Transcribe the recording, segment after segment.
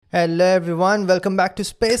Hello everyone, welcome back to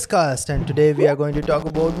Spacecast, and today we are going to talk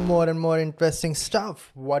about more and more interesting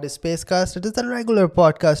stuff. What is Spacecast? It is a regular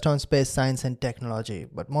podcast on space science and technology,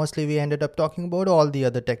 but mostly we ended up talking about all the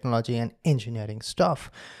other technology and engineering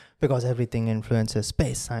stuff because everything influences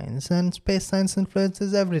space science and space science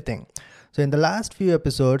influences everything. So in the last few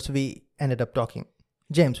episodes we ended up talking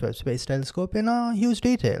James Webb Space Telescope in a huge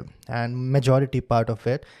detail, and majority part of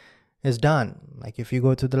it is done. Like if you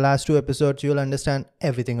go through the last two episodes, you'll understand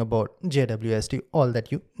everything about JWST, all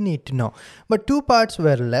that you need to know. But two parts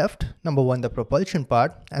were left. Number one, the propulsion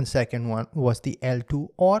part, and second one was the L2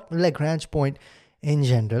 or Lagrange point in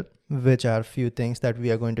general, which are few things that we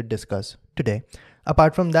are going to discuss today.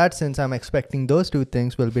 Apart from that, since I'm expecting those two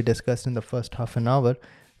things will be discussed in the first half an hour,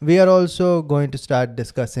 we are also going to start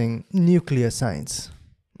discussing nuclear science.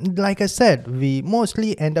 Like I said, we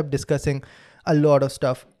mostly end up discussing a lot of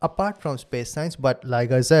stuff apart from space science, but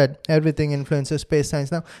like I said, everything influences space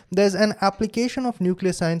science. Now there's an application of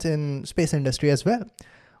nuclear science in space industry as well,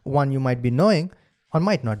 one you might be knowing or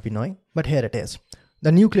might not be knowing, but here it is.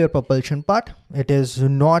 The nuclear propulsion part, it is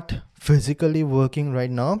not physically working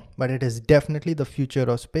right now, but it is definitely the future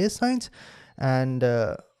of space science, and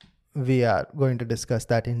we are going to discuss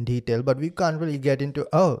that in detail. But we can't really get into,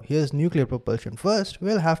 oh, here's nuclear propulsion. First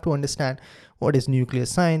we'll have to understand what is nuclear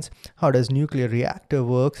science, how does nuclear reactor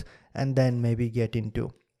works, and then maybe get into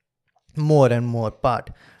more and more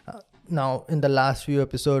part. Now in the last few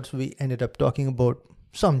episodes we ended up talking about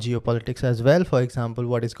some geopolitics as well, for example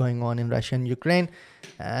what is going on in Russia and Ukraine,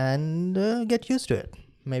 and get used to it.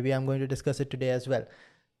 Maybe I'm going to discuss it today as well.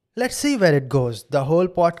 Let's see where it goes. The whole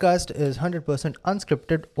podcast is 100%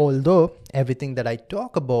 unscripted, although everything that I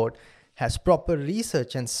talk about has proper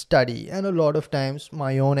research and study and a lot of times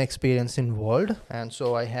my own experience involved. And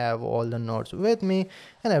so I have all the notes with me,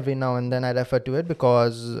 and every now and then I refer to it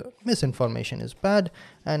because misinformation is bad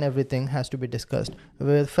and everything has to be discussed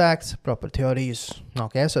with facts, proper theories.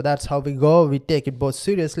 Okay, so that's how we go. We take it both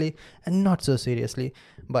seriously and not so seriously,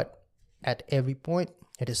 but at every point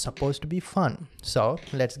it is supposed to be fun. So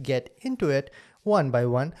let's get into it one by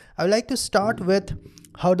one. I would like to start with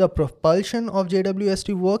how the propulsion of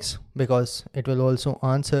JWST works, because it will also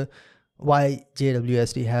answer why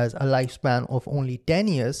JWST has a lifespan of only 10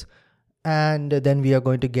 years. And then we are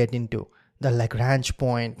going to get into the Lagrange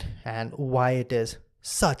point and why it is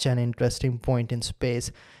such an interesting point in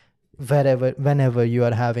space whenever you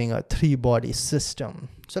are having a three-body system.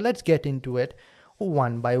 So let's get into it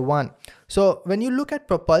one by one. So when you look at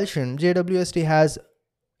propulsion, JWST has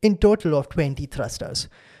in total of 20 thrusters.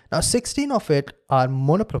 Now 16 of it are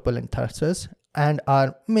monopropellant thrusters and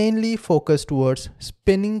are mainly focused towards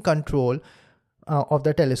spinning control of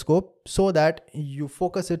the telescope so that you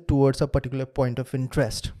focus it towards a particular point of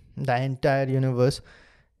interest. The entire universe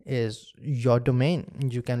is your domain.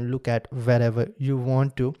 You can look at wherever you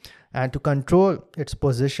want to, and to control its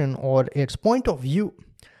position or its point of view,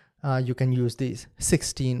 you can use these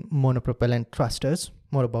 16 monopropellant thrusters.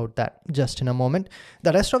 More about that just in a moment.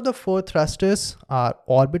 The rest of the 4 thrusters are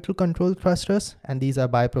orbital control thrusters, and these are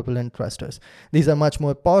bipropellant thrusters. These are much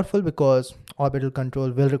more powerful because orbital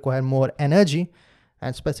control will require more energy,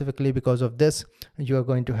 and specifically because of this you are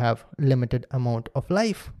going to have limited amount of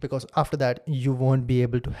life, because after that you won't be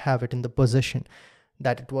able to have it in the position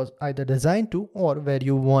that it was either designed to or where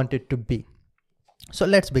you want it to be. So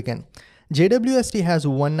let's begin. JWST has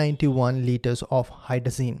 191 liters of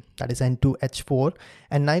hydrazine, that is N2H4,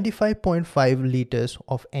 and 95.5 liters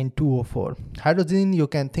of N2O4. Hydrazine, you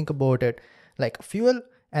can think about it like fuel,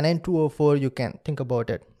 and N2O4, you can think about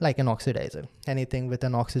it like an oxidizer. Anything with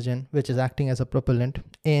an oxygen which is acting as a propellant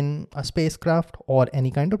in a spacecraft or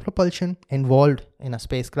any kind of propulsion involved in a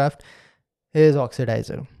spacecraft is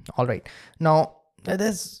oxidizer. All right. Now,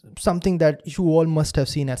 there's something that you all must have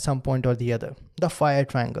seen at some point or the other, the fire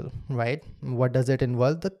triangle, right? What does it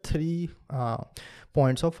involve? The 3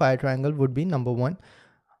 points of fire triangle would be number 1,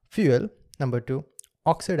 fuel, number 2,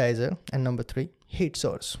 oxidizer, and number 3, heat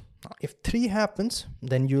source. Now, if 3 happens,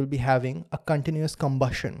 then you'll be having a continuous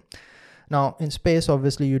combustion. Now in space,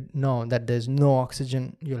 obviously you know that there's no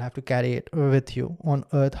oxygen, you'll have to carry it with you. On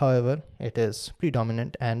Earth, however, it is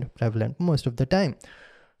predominant and prevalent most of the time.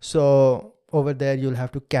 So over there you'll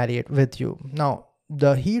have to carry it with you. Now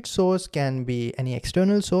the heat source can be any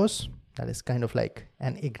external source, that is kind of like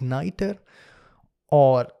an igniter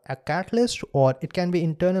or a catalyst, or it can be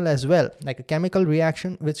internal as well, like a chemical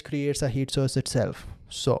reaction which creates a heat source itself.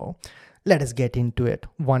 So let us get into it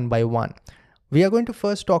one by one. We are going to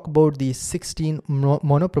first talk about the 16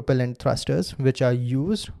 monopropellant thrusters which are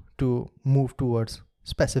used to move towards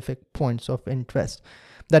specific points of interest.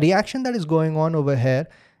 The reaction that is going on over here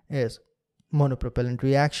is monopropellant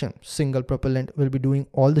reaction. Single propellant will be doing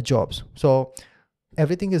all the jobs. So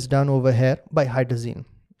everything is done over here by hydrazine.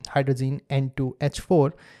 Hydrazine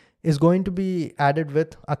N2H4 is going to be added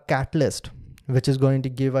with a catalyst, which is going to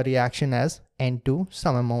give a reaction as N2,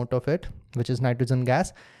 some amount of it, which is nitrogen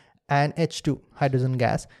gas, and H2, hydrogen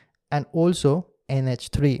gas, and also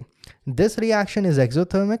NH3. This reaction is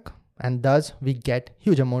exothermic, and thus we get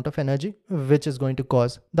huge amount of energy, which is going to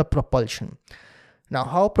cause the propulsion. Now,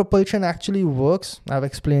 how propulsion actually works, I've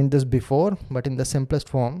explained this before, but in the simplest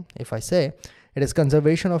form, if I say, it is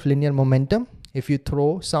conservation of linear momentum. If you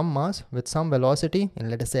throw some mass with some velocity in,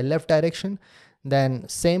 let us say, left direction, then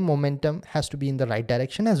same momentum has to be in the right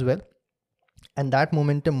direction as well. And that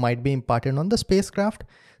momentum might be imparted on the spacecraft.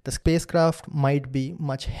 The spacecraft might be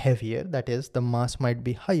much heavier, that is, the mass might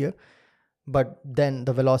be higher, but then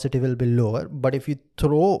the velocity will be lower. But if you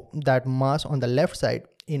throw that mass on the left side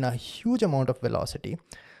in a huge amount of velocity,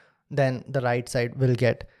 then the right side will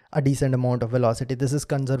get a decent amount of velocity. This is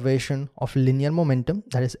conservation of linear momentum,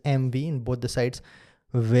 that is mv in both the sides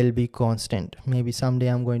will be constant. Maybe someday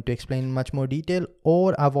I'm going to explain in much more detail,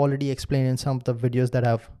 or I've already explained in some of the videos that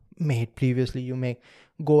I've made previously. You may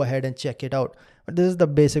go ahead and check it out. But this is the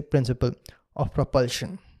basic principle of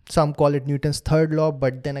propulsion. Some call it Newton's third law,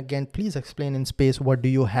 but then again, please explain in space what do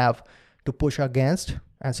you have to push against.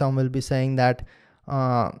 And some will be saying that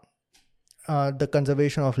the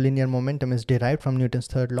conservation of linear momentum is derived from Newton's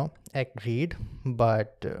third law. Agreed,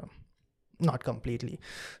 but not completely.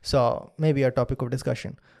 So maybe a topic of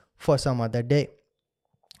discussion for some other day.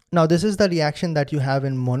 Now, this is the reaction that you have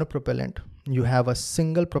in monopropellant. You have a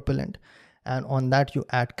single propellant, and on that you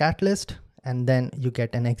add catalyst, and then you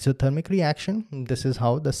get an exothermic reaction. This is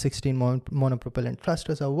how the 16 monopropellant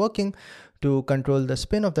thrusters are working to control the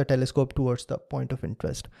spin of the telescope towards the point of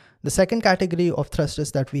interest. The second category of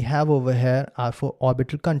thrusters that we have over here are for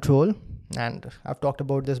orbital control, and I've talked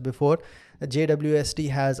about this before. The JWST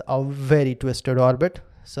has a very twisted orbit.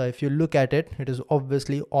 So if you look at it, it is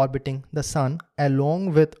obviously orbiting the sun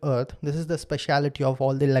along with Earth. This is the speciality of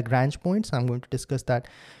all the Lagrange points. I'm going to discuss that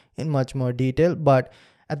in much more detail, but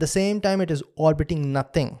at the same time, it is orbiting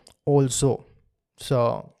nothing also.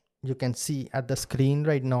 So you can see at the screen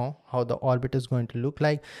right now how the orbit is going to look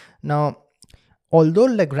like. Now, although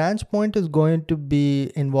Lagrange point is going to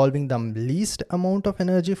be involving the least amount of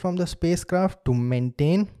energy from the spacecraft to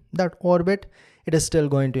maintain that orbit, it is still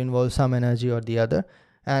going to involve some energy or the other.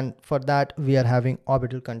 And for that, we are having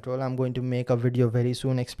orbital control. I'm going to make a video very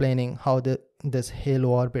soon explaining how this halo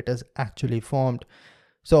orbit is actually formed.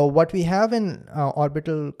 So what we have in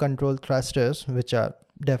orbital control thrusters, which are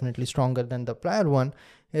definitely stronger than the prior one,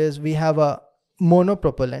 is we have a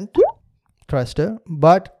monopropellant thruster,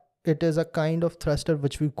 but it is a kind of thruster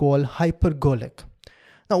which we call hypergolic.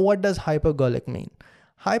 Now, what does hypergolic mean?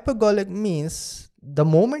 Hypergolic means the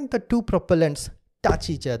moment the two propellants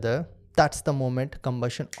touch each other, that's the moment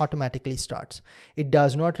combustion automatically starts. It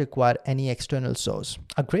does not require any external source.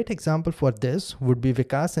 A great example for this would be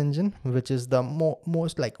Vikas engine, which is the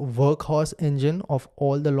most like workhorse engine of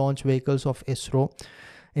all the launch vehicles of ISRO.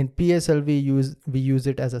 In PSLV, we use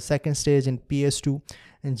it as a second stage. In PS2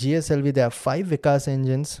 and GSLV, there are 5 Vikas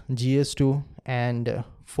engines, GS2, and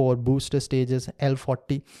 4 booster stages,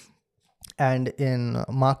 L40. And in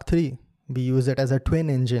Mark III, we use it as a twin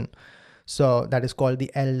engine. So that is called the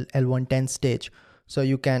L110 stage. So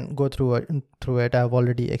you can go through it. I've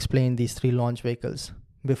already explained these 3 launch vehicles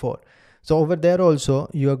before. So over there also,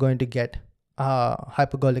 you are going to get a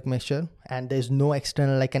hypergolic mixture, and there's no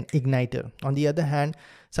external like an igniter. On the other hand,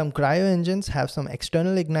 some cryo engines have some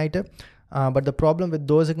external igniter, but the problem with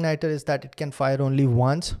those igniter is that it can fire only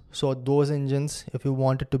once. So those engines, if you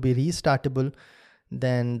want it to be restartable,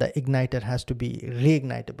 then the igniter has to be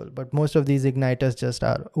reignitable. But most of these igniters just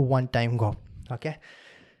are one-time go. Okay.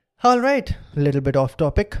 All right. A little bit off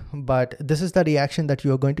topic, but this is the reaction that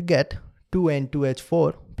you are going to get.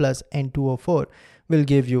 2N2H4 plus N2O4 will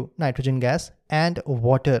give you nitrogen gas and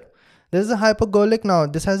water. This is a hypergolic. Now,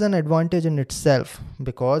 this has an advantage in itself.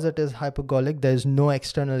 Because it is hypergolic, there is no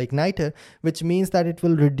external igniter, which means that it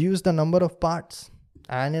will reduce the number of parts.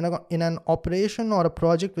 And in an operation or a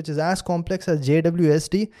project which is as complex as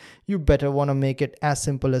JWST, you better want to make it as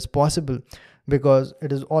simple as possible, because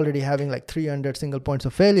it is already having like 300 single points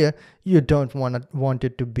of failure. You don't want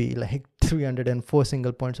it to be like 304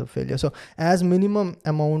 single points of failure. So as minimum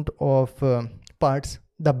amount of parts,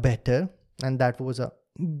 the better. And that was a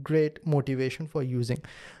great motivation for using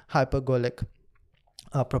hypergolic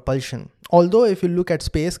propulsion. Although if you look at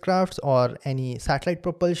spacecrafts or any satellite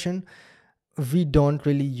propulsion, we don't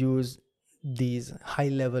really use these high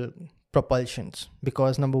level propulsions,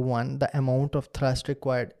 because number one, the amount of thrust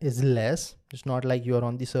required is less. It's not like you're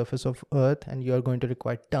on the surface of Earth and you're going to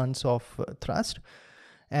require tons of thrust.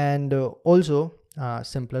 And also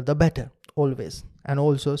simpler the better, always. And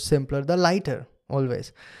also simpler the lighter,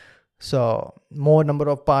 always. So more number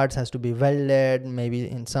of parts has to be welded, maybe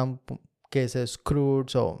in some cases screwed.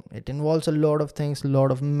 So it involves a lot of things, a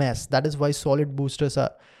lot of mess. That is why solid boosters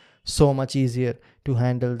are so much easier to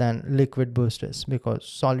handle than liquid boosters, because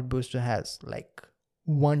solid booster has like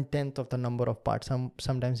 1/10 of the number of parts,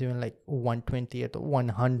 sometimes even like 1/20th or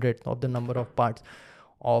 1/100th of the number of parts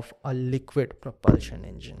of a liquid propulsion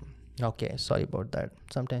engine. Okay, sorry about that.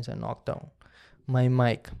 Sometimes I knock down my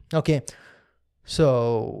mic. Okay,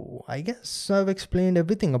 so I guess I've explained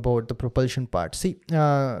everything about the propulsion part. See,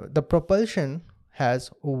 the propulsion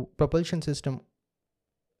system.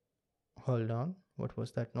 Hold on, what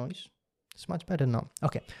was that noise? It's much better now.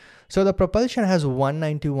 Okay, so the propulsion has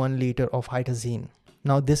 191 liter of hydrazine.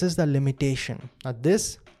 Now this is the limitation. Now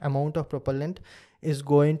this amount of propellant is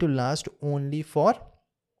going to last only for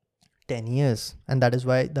 10 years, and that is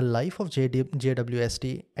why the life of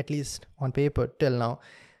JWST, at least on paper till now,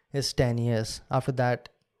 is 10 years. After that,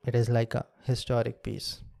 it is like a historic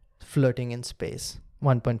piece floating in space,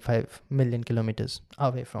 1.5 million kilometers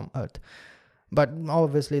away from Earth. But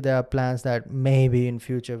obviously there are plans that maybe in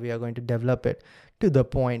future we are going to develop it to the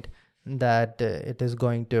point that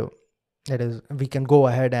we can go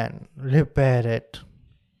ahead and repair it.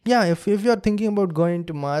 Yeah, if you're thinking about going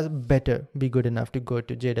to Mars, better be good enough to go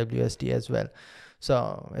to JWST as well.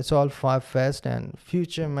 So it's all far-fetched, and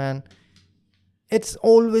future, man, it's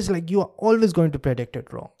always like you are always going to predict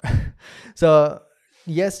it wrong. So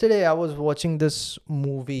yesterday I was watching this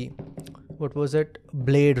movie. What was it?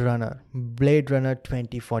 Blade Runner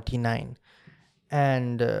 2049.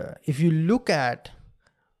 And if you look at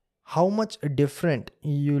how much different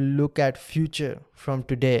you look at future from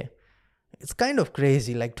today, it's kind of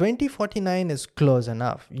crazy. Like 2049 is close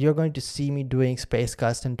enough. You're going to see me doing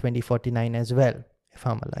Spacecast in 2049 as well, if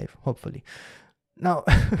I'm alive, hopefully. Now,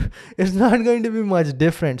 it's not going to be much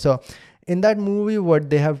different. So in that movie, what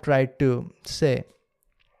they have tried to say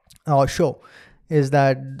or show is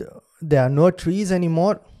that there are no trees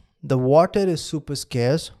anymore. The water is super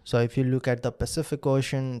scarce. So if you look at the Pacific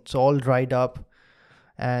Ocean, it's all dried up,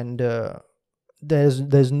 and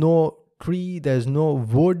there's no tree, there's no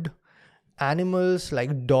wood. Animals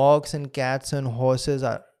like dogs and cats and horses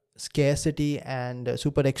are scarcity and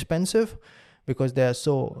super expensive because they are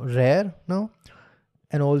so rare now.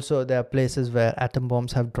 And also there are places where atom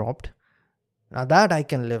bombs have dropped. Now that I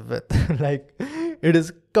can live with. Like, it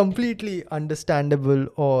is completely understandable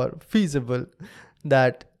or feasible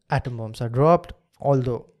that atom bombs are dropped,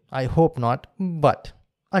 although I hope not, but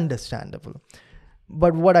understandable.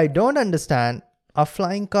 But what I don't understand are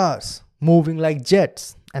flying cars moving like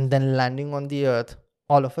jets and then landing on the Earth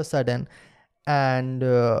all of a sudden, and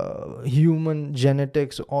human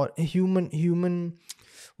genetics or human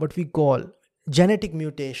what we call genetic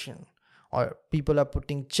mutation, or people are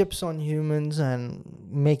putting chips on humans and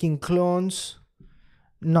making clones.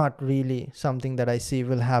 Not really something that I see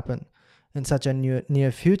will happen in such a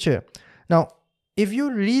near future. Now, if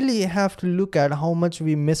you really have to look at how much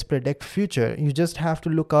we mispredict future, you just have to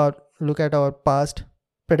look at our past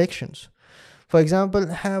predictions. For example,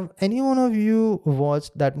 have any one of you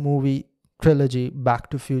watched that movie trilogy Back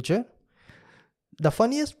to Future? The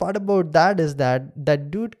funniest part about that is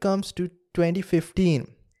that dude comes to 2015,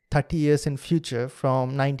 30 years in future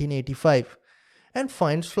from 1985, and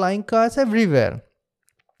finds flying cars everywhere.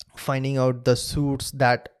 Finding out the suits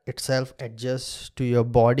that itself adjusts to your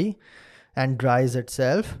body and dries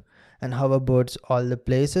itself, and hoverboards all the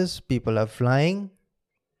places people are flying.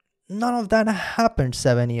 None of that happened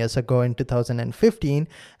 7 years ago in 2015,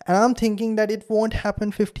 and I'm thinking that it won't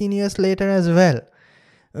happen 15 years later as well.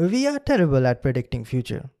 We are terrible at predicting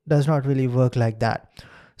future. Does not really work like that.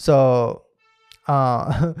 So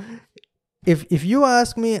if you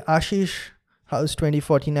ask me, Ashish, how's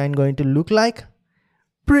 2049 going to look like?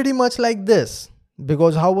 Pretty much like this.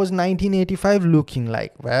 Because how was 1985 looking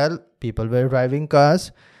like? Well, people were driving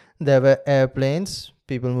cars, there were airplanes,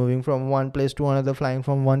 people moving from one place to another, flying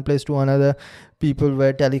from one place to another. People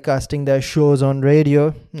were telecasting their shows on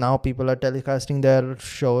radio. Now people are telecasting their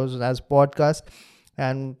shows as podcasts,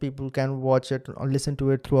 and people can watch it or listen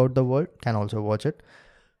to it throughout the world, can also watch it.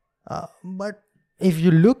 But if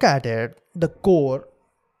you look at it, the core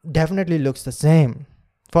definitely looks the same.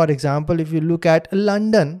 For example, if you look at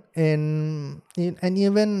London in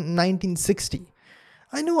even 1960,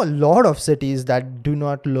 I know a lot of cities that do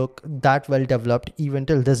not look that well developed even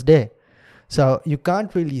till this day. So you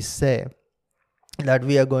can't really say that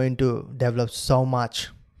we are going to develop so much.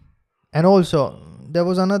 And also, there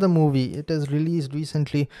was another movie. It is released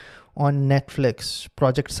recently on Netflix,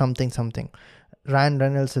 Project something something. Ryan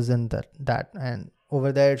Reynolds is in that, and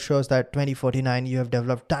over there it shows that 2049 you have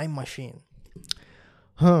developed time machine.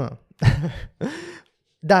 Huh.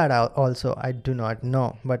 That also I do not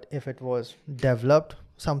know. But if it was developed,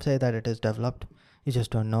 some say that it is developed. You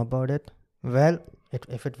just don't know about it. Well,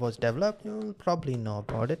 if it was developed, you'll probably know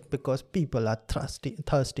about it because people are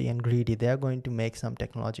thirsty and greedy. They are going to make some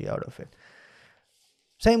technology out of it.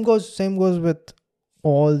 Same goes with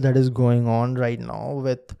all that is going on right now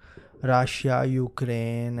with Russia,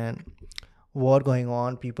 Ukraine, and war going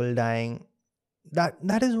on, people dying.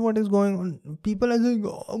 That is what is going on. People are saying,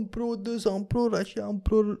 oh, I'm pro this, I'm pro Russia, I'm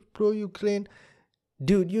pro Ukraine.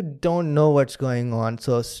 Dude, you don't know what's going on,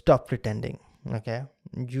 so stop pretending. Okay,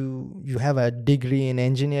 you have a degree in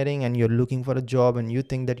engineering and you're looking for a job and you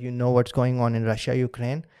think that you know what's going on in Russia,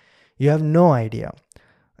 Ukraine. You have no idea.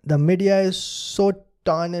 The media is so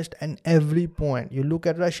tarnished at every point. You look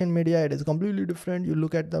at Russian media, it is completely different. You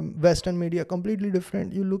look at the Western media, completely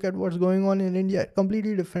different. You look at what's going on in India,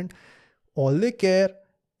 completely different. All they care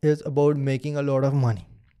is about making a lot of money.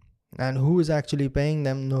 And who is actually paying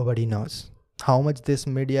them, nobody knows. How much this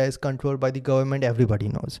media is controlled by the government, everybody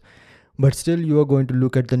knows. But still, you are going to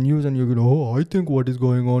look at the news and you're going, oh, I think what is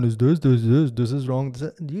going on is this is wrong.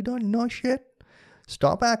 You don't know shit.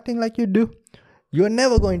 Stop acting like you do. You're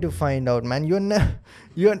never going to find out, man. You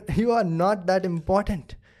are not that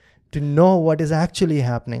important to know what is actually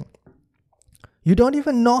happening. You don't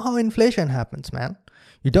even know how inflation happens, man.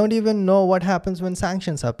 You don't even know what happens when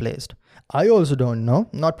sanctions are placed. I also don't know,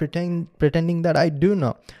 not pretending that I do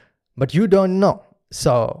know. But you don't know.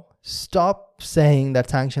 So stop saying that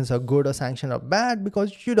sanctions are good or sanctions are bad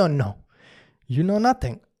because you don't know. You know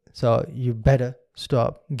nothing. So you better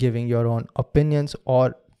stop giving your own opinions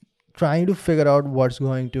or trying to figure out what's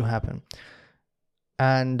going to happen.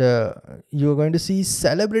 And you're going to see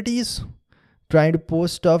celebrities trying to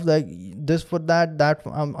post stuff like this for that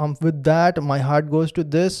I'm with that, my heart goes to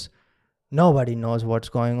this. Nobody knows what's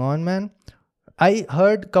going on, man. I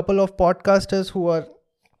heard a couple of podcasters who are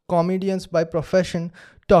comedians by profession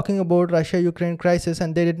talking about Russia-Ukraine crisis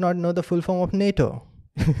and they did not know the full form of NATO.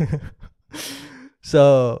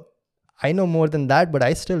 So I know more than that, but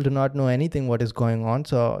I still do not know anything what is going on.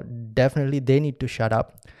 So definitely they need to shut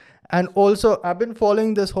up. And also, I've been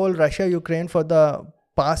following this whole Russia-Ukraine for the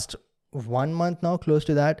past 1 month now, close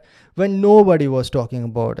to that, when nobody was talking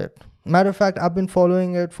about it. Matter of fact, I've been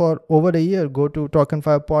following it for over a year. Go to Talk and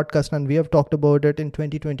Fire podcast and we have talked about it in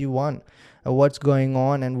 2021, what's going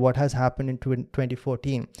on and what has happened in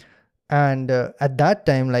 2014. And at that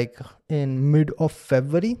time, like in mid of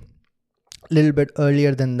February, a little bit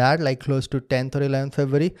earlier than that, like close to 10th or 11th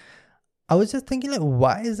February, I was just thinking, like,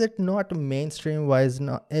 why is it not mainstream? Why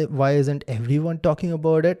isn't everyone talking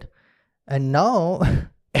about it? And now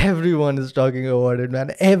everyone is talking about it,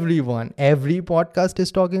 man. Every podcast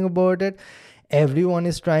is talking about it. Everyone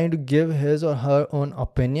is trying to give his or her own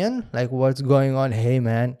opinion, like what's going on. Hey,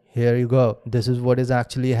 man, here you go. This is what is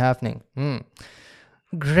actually happening.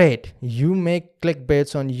 Great. You make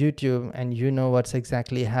clickbaits on YouTube and you know what's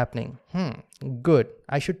exactly happening. Good.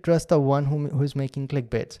 I should trust the one who's making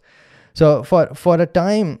clickbaits. So for a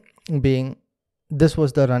time being, this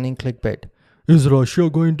was the running clickbait. Is Russia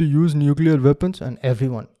going to use nuclear weapons? And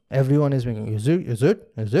everyone is making, is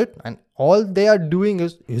it? And all they are doing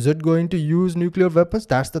is it going to use nuclear weapons?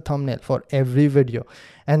 That's the thumbnail for every video.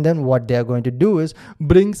 And then what they are going to do is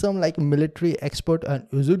bring some like military expert and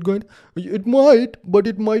is it going to, it might, but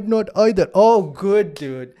it might not either. Oh, good,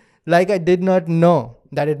 dude. Like I did not know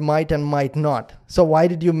that it might and might not. So why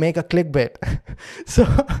did you make a clickbait? So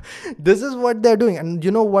this is what they're doing. And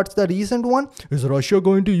you know what's the recent one? Is Russia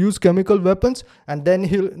going to use chemical weapons? And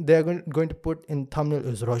then they're going to put in thumbnail,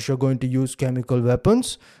 is Russia going to use chemical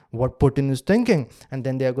weapons? What Putin is thinking. And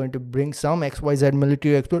then they're going to bring some XYZ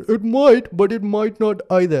military expert. It might, but it might not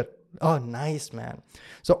either. Oh, nice, man.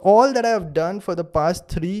 So all that I have done for the past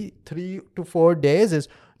 3 to 4 days is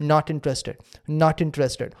not interested.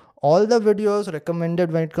 All the videos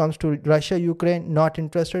recommended when it comes to Russia, Ukraine, not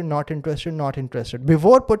interested.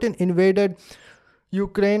 Before Putin invaded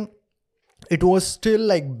Ukraine, it was still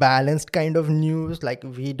like balanced kind of news. Like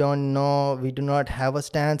we don't know, we do not have a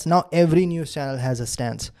stance. Now every news channel has a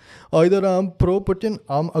stance. Either I'm pro Putin,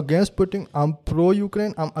 I'm against Putin, I'm pro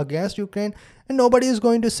Ukraine, I'm against Ukraine. And nobody is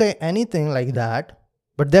going to say anything like that.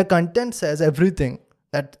 But their content says everything.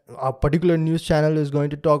 That a particular news channel is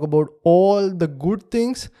going to talk about all the good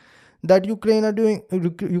things that Ukraine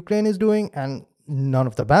is doing and none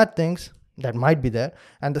of the bad things that might be there.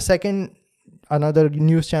 And the second another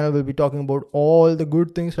news channel will be talking about all the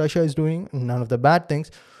good things Russia is doing, none of the bad things.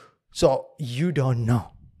 So you don't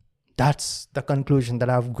know. That's the conclusion that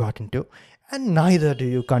I've gotten to. And neither do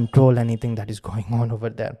you control anything that is going on over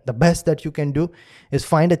there. The best that you can do is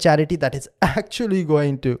find a charity that is actually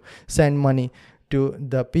going to send money to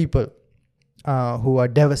the people who are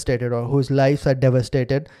devastated or whose lives are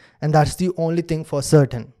devastated. And that's the only thing for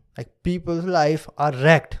certain. Like, people's life are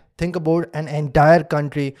wrecked. Think about an entire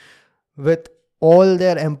country with all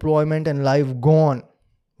their employment and life gone.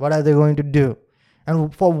 What are they going to do?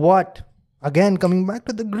 And for what? Again, coming back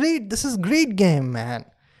to the greed. This is greed game, man.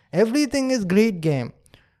 Everything is greed game.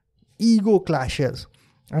 Ego clashes.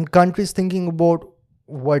 And countries thinking about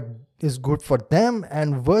what is good for them.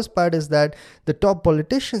 And worst part is that the top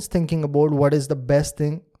politicians thinking about what is the best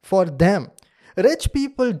thing for them. Rich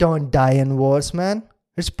people don't die in wars, man.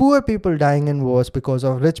 It's poor people dying in wars because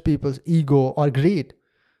of rich people's ego or greed.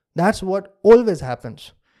 That's what always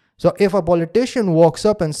happens. So if a politician walks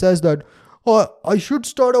up and says that, oh, I should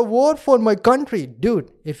start a war for my country.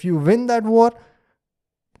 Dude, if you win that war,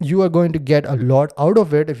 you are going to get a lot out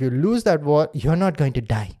of it. If you lose that war, you're not going to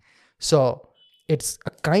die. So it's a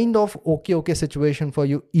kind of okay situation for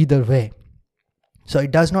you either way. So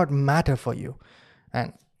it does not matter for you.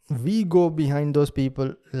 And we go behind those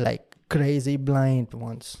people like crazy blind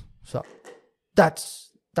ones. So that's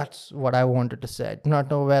what I wanted to say. I do not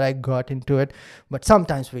know where I got into it, but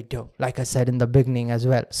sometimes we do. Like I said in the beginning as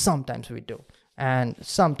well, sometimes we do. And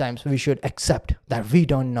sometimes we should accept that we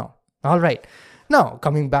don't know. All right. Now,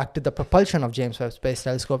 coming back to the propulsion of James Webb Space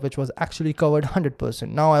Telescope, which was actually covered 100%.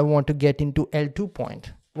 Now I want to get into L2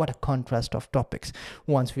 point. What a contrast of topics.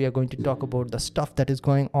 Once we are going to talk about the stuff that is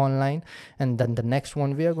going online, and then the next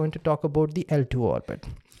one we are going to talk about the L2 orbit.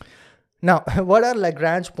 Now, what are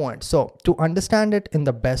Lagrange points? So to understand it in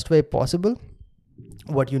the best way possible,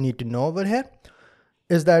 what you need to know over here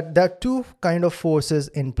is that there are two kind of forces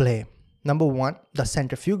in play. Number one, the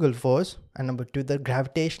centrifugal force, and number two, the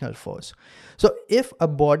gravitational force. So if a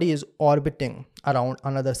body is orbiting around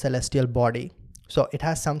another celestial body, so it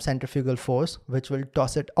has some centrifugal force which will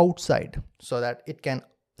toss it outside so that it can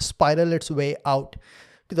spiral its way out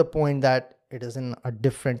to the point that it is in a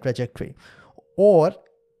different trajectory. Or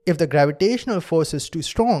if the gravitational force is too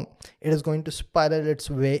strong, it is going to spiral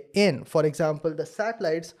its way in. For example, the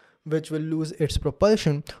satellites, which will lose its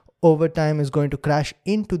propulsion over time, is going to crash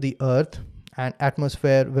into the Earth, and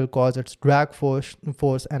atmosphere will cause its drag force,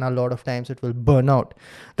 and a lot of times it will burn out.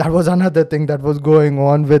 That was another thing that was going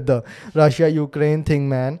on with the Russia-Ukraine thing,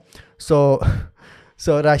 man. So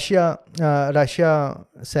Russia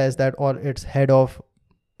says that, or its head of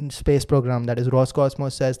space program, that is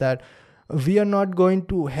Roscosmos, says that we are not going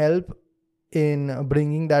to help in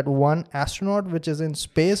bringing that one astronaut which is in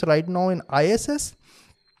space right now in ISS.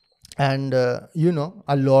 And a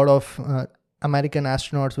lot of American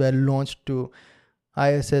astronauts were launched to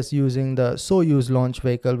ISS using the Soyuz launch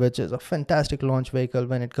vehicle, which is a fantastic launch vehicle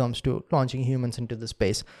when it comes to launching humans into the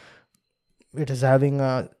space. It is having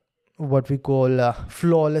what we call a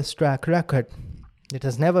flawless track record. It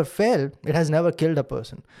has never failed. It has never killed a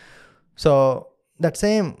person. So that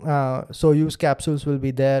same Soyuz capsules will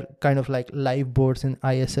be there, kind of like lifeboats in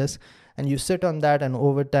ISS. And you sit on that, and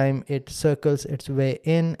over time it circles its way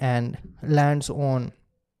in and lands on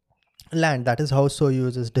land. That is how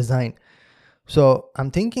Soyuz is designed. So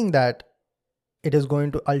I'm thinking that it is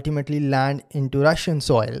going to ultimately land into Russian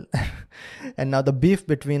soil. And now the beef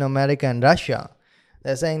between America and Russia,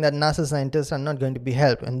 they're saying that NASA scientists are not going to be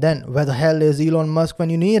helped. And then where the hell is Elon Musk when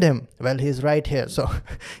you need him? Well, he's right here. So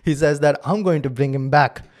he says that I'm going to bring him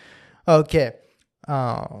back. Okay.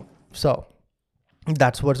 So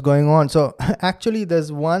that's what's going on. So actually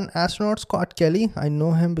there's one astronaut, Scott Kelly. I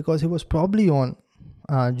know him because he was probably on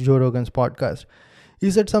Joe Rogan's podcast. He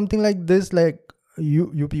said something like this, like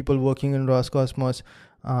you people working in Roscosmos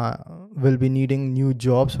will be needing new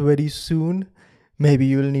jobs very soon. Maybe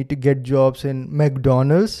you will need to get jobs in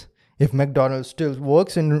McDonald's, if McDonald's still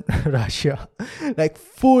works in Russia. Like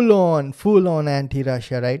full on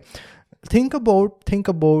anti-Russia, right? Think about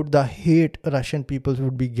the hate Russian people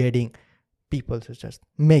would be getting. People is just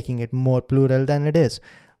making it more plural than it is.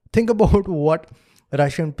 Think about what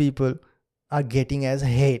Russian people are getting as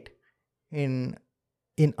hate in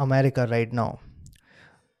America right now.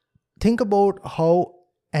 Think about how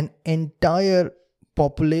an entire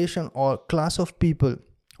population or class of people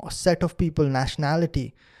or set of people,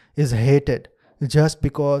 nationality, is hated just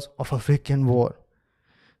because of a freaking war.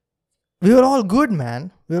 We were all good,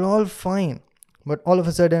 man. We were all fine. But all of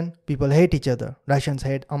a sudden, people hate each other. Russians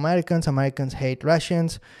hate Americans. Americans hate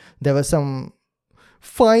Russians. There were some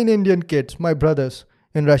fine Indian kids, my brothers,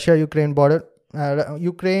 in Russia-Ukraine border.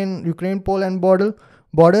 Ukraine Poland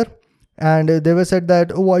border, and they were said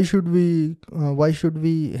that, "Oh, why should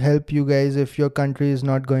we help you guys if your country is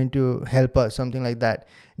not going to help us," something like that.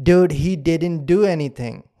 Dude, he didn't do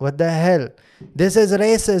anything. What the hell? This is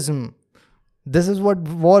racism. This is what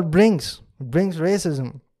war brings. It brings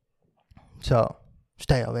racism. So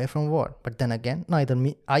stay away from war. But then again, neither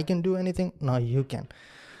I can do anything, nor you can.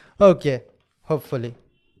 Okay, hopefully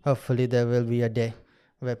there will be a day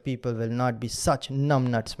where people will not be such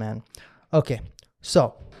numbnuts, man. Okay,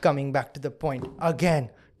 so coming back to the point again,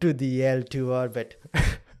 to the L2 orbit.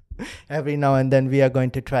 Every now and then we are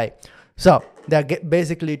going to try. So there are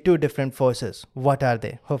basically two different forces. What are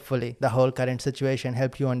they? Hopefully the whole current situation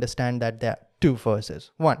helps you understand that there are two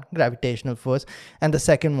forces. One, gravitational force, and the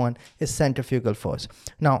second one is centrifugal force.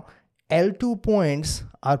 Now, L2 points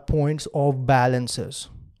are points of balances.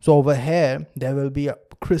 So over here, there will be a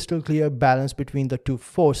crystal clear balance between the two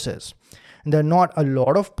forces. And there are not a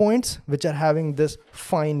lot of points which are having this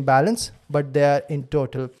fine balance, but they are in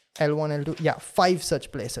total L1, L2, 5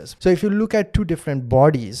 such places. So if you look at two different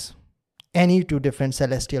bodies, any two different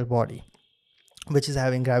celestial body, which is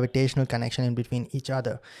having gravitational connection in between each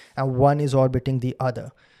other, and one is orbiting the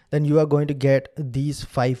other, then you are going to get these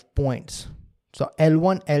 5 points. So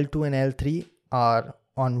L1, L2, and L3 are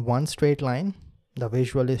on one straight line. The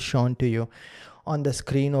visual is shown to you on the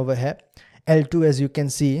screen over here. L2, as you can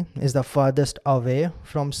see, is the farthest away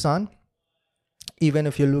from Sun. Even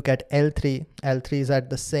if you look at L3 is at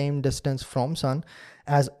the same distance from Sun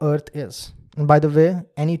as Earth is. And by the way,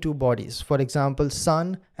 any two bodies, for example,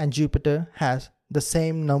 Sun and Jupiter, has the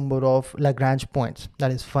same number of Lagrange points,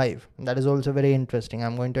 that is 5. That is also very interesting.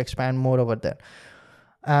 I'm going to expand more over there.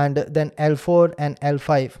 And then L4 and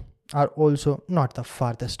L5 are also not the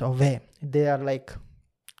farthest away. They are like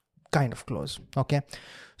kind of close. Okay.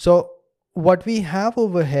 So what we have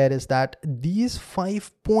over here is that these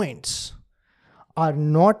 5 points are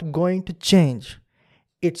not going to change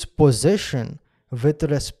its position with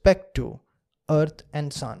respect to Earth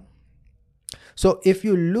and Sun. So if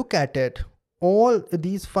you look at it, all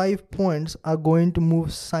these 5 points are going to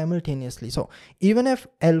move simultaneously. So even if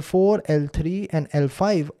L4, L3, and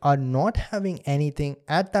L5 are not having anything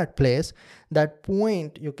at that place, that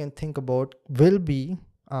point you can think about will be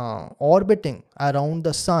orbiting around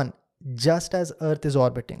the Sun just as Earth is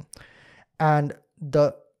orbiting. And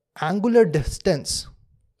the angular difference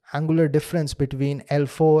between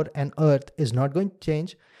L4 and Earth is not going to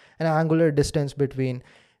change. And angular distance between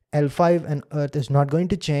L5 and Earth is not going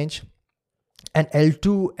to change. And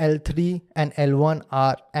L2, L3, and L1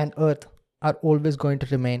 and Earth are always going to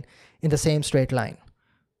remain in the same straight line.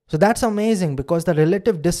 So that's amazing because the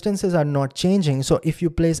relative distances are not changing. So if you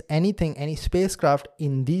place any spacecraft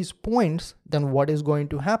in these points, then what is going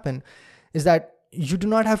to happen is that you do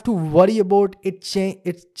not have to worry about it's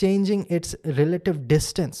changing its relative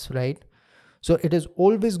distance, right? So it is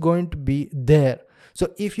always going to be there.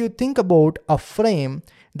 So if you think about a frame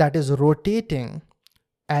that is rotating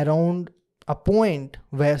around a point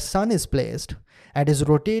where Sun is placed and is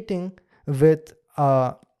rotating with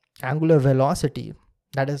angular velocity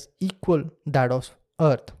that is equal that of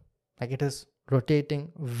Earth, like it is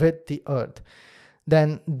rotating with the Earth,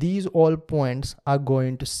 then these all points are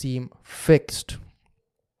going to seem fixed.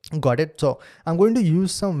 Got it? So I'm going to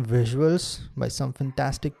use some visuals by some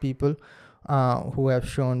fantastic people who have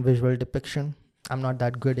shown visual depiction. I'm not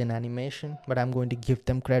that good in animation, but I'm going to give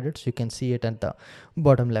them credits. You can see it at the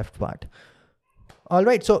bottom left part. All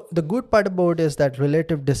right. So the good part about it is that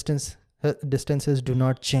relative distances do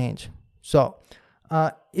not change. So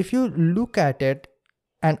if you look at it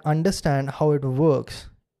and understand how it works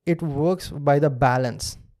by the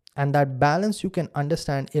balance. And that balance you can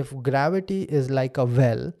understand if gravity is like a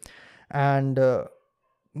well, and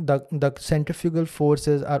the centrifugal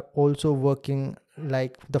forces are also working,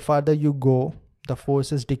 like the farther you go, the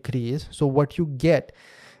forces decrease. So what you get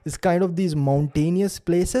is kind of these mountainous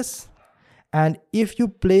places. And if you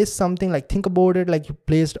place something, like think about it like you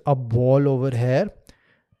placed a ball over here,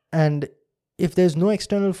 and if there's no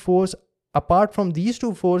external force apart from these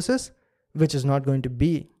two forces, which is not going to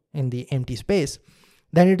be in the empty space,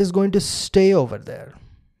 then it is going to stay over there.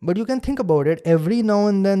 But you can think about it, every now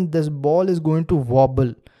and then this ball is going to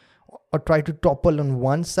wobble or try to topple on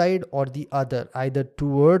one side or the other, either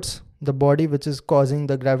towards the body which is causing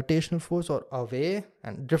the gravitational force, or away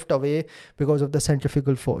and drift away because of the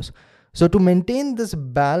centrifugal force. So to maintain this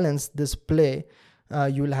balance, this play,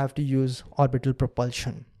 you will have to use orbital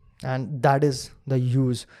propulsion. And that is the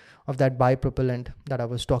use of that bipropellant that I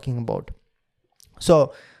was talking about.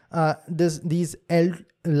 So these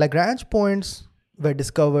Lagrange points were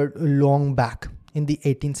discovered long back, in the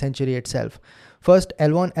 18th century itself. First,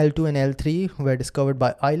 L1, L2, and L3 were discovered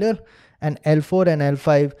by Euler, and L4 and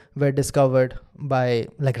L5 were discovered by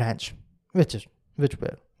Lagrange,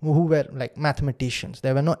 who were like mathematicians.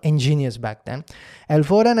 There were no engineers back then.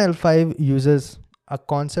 L4 and L5 uses a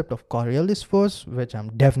concept of Coriolis force, which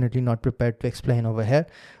I'm definitely not prepared to explain over here.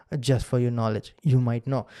 Just for your knowledge, you might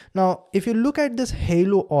know. Now, if you look at this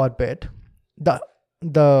halo orbit,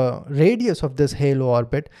 the radius of this halo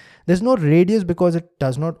orbit, there's no radius because it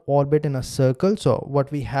does not orbit in a circle. So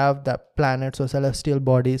what we have, the planets or celestial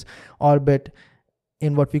bodies orbit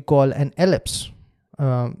in what we call an ellipse,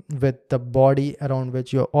 with the body around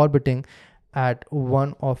which you're orbiting at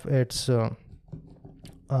one of its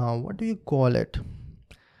what do you call it?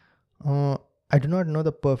 I do not know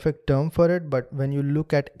the perfect term for it, but when you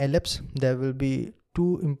look at ellipse, there will be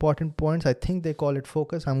two important points. I think they call it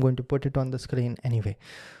focus. I'm going to put it on the screen anyway.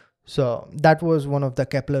 So that was one of the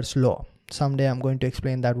Kepler's law. Someday I'm going to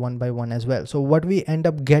explain that one by one as well. So what we end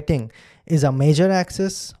up getting is a major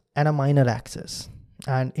axis and a minor axis.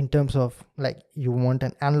 And in terms of like you want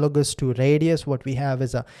an analogous to radius, what we have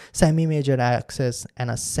is a semi-major axis and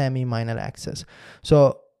a semi-minor axis.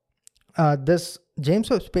 So this James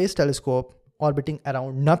Webb Space Telescope orbiting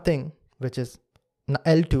around nothing, which is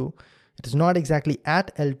L2. It is not exactly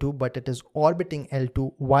at L2, but it is orbiting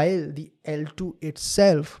L2, while the L2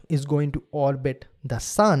 itself is going to orbit the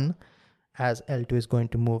sun, as L2 is going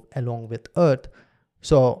to move along with Earth.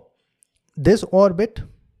 So this orbit,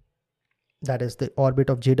 that is the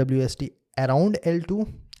orbit of JWST around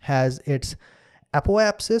L2, has its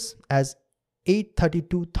apoapsis as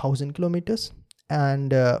 832,000 kilometers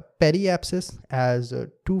and periapsis as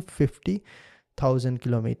 250,000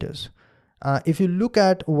 kilometers. If you look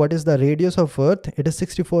at what is the radius of Earth, it is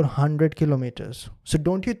 6,400 kilometers. So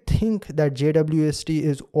don't you think that JWST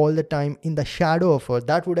is all the time in the shadow of Earth?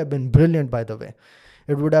 That would have been brilliant, by the way.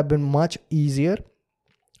 It would have been much easier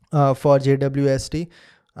for JWST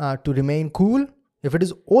to remain cool if it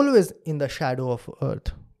is always in the shadow of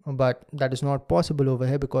Earth. But that is not possible over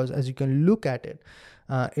here because as you can look at it,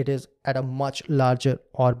 it is at a much larger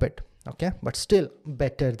orbit. Okay, but still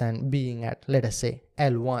better than being at, let us say,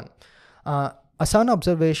 L1. A sun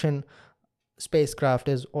observation spacecraft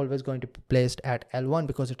is always going to be placed at L1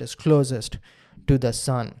 because it is closest to the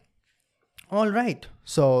sun. All right,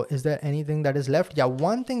 so is there anything that is left? Yeah,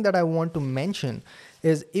 one thing that I want to mention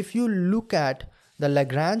is if you look at the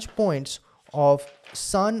Lagrange points of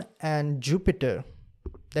Sun and Jupiter,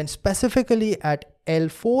 then specifically at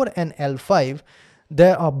L4 and L5,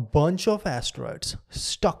 there are a bunch of asteroids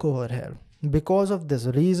stuck over here. Because of this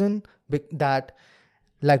reason that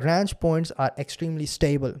Lagrange points are extremely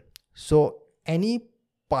stable. So any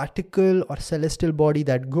particle or celestial body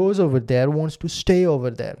that goes over there wants to stay over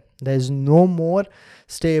there. There is no more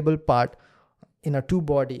stable part in a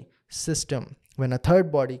two-body system when a third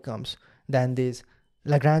body comes than these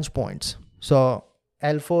Lagrange points. So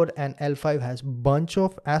L4 and L5 has bunch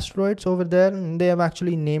of asteroids over there, and they have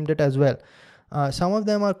actually named it as well. Some of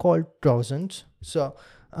them are called trojans. So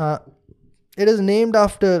it is named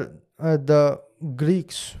after the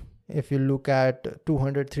Greeks. If you look at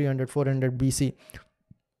 200, 300, 400 BC,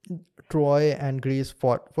 Troy and Greece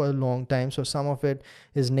fought for a long time. So some of it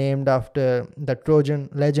is named after the Trojan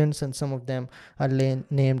legends, and some of them are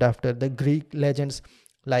named after the Greek legends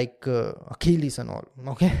like Achilles and all.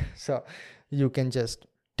 Okay, so you can just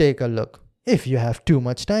take a look if you have too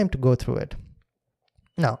much time to go through it.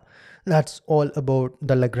 Now, that's all about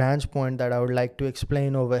the Lagrange point that I would like to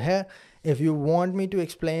explain over here. If you want me to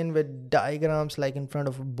explain with diagrams like in front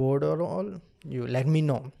of a board or all, you let me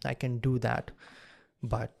know. I can do that.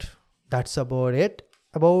 But that's about it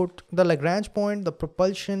about the Lagrange point, the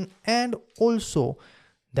propulsion, and also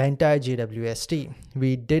the entire JWST.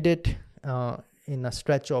 We did it in a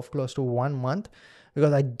stretch of close to 1 month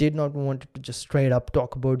because I did not want to just straight up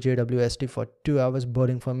talk about JWST for 2 hours.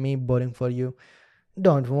 Boring for me, boring for you.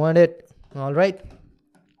 Don't want it. All right.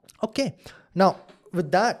 Okay. Now, with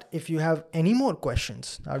that, if you have any more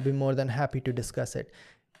questions, I'll be more than happy to discuss it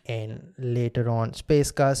in later on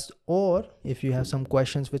Spacecast, or if you have some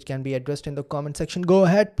questions which can be addressed in the comment section, go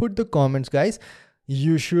ahead, put the comments, guys.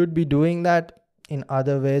 You should be doing that in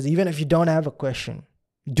other ways. Even if you don't have a question,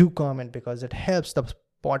 do comment because it helps the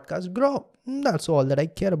podcast grow. That's all that I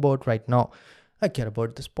care about right now. I care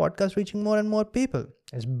about this podcast reaching more and more people.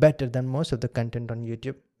 It's better than most of the content on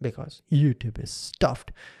YouTube because YouTube is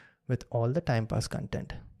stuffed with all the time pass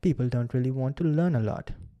content. People don't really want to learn a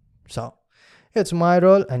lot. So it's my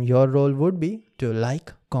role, and your role would be to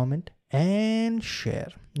like, comment, and share.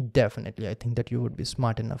 Definitely, I think that you would be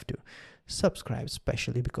smart enough to subscribe,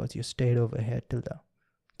 especially because you stayed over here till the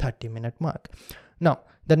 30-minute mark. Now,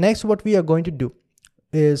 the next what we are going to do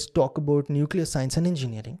is talk about nuclear science and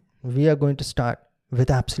engineering. We are going to start with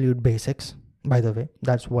absolute basics. By the way,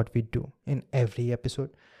 that's what we do in every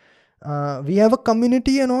episode. We have a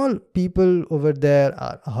community and all. People over there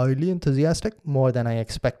are highly enthusiastic, more than I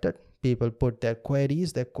expected. People put their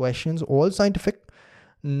queries, their questions, all scientific,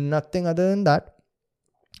 nothing other than that.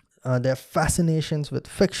 Their fascinations with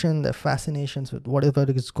fiction, their fascinations with whatever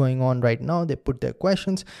is going on right now, they put their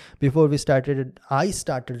questions. Before I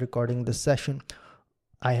started recording this session,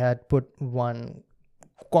 I had put one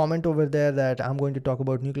comment over there that I'm going to talk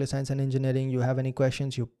about nuclear science and engineering. You have any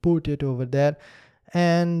questions, you put it over there.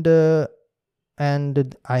 And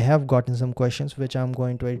I have gotten some questions which I'm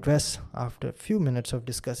going to address after a few minutes of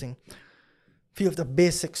discussing few of the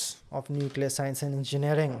basics of nuclear science and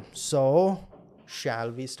engineering. So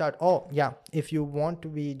shall we start? Oh yeah, if you want to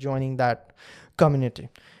be joining that community,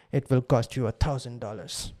 it will cost you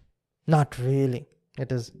 $1,000. Not really. It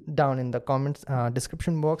is down in the comments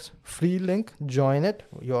description box. Free link. Join it.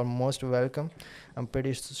 You're most welcome. I'm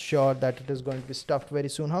pretty sure that it is going to be stuffed very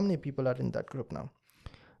soon. How many people are in that group now?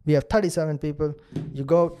 We have 37 people. You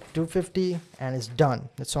go 250 and it's done.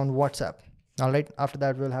 It's on WhatsApp. All right. After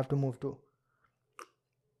that, we'll have to move to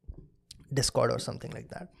Discord or something like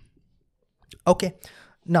that. Okay.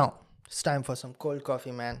 Now it's time for some cold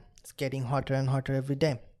coffee, man. It's getting hotter and hotter every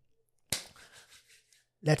day.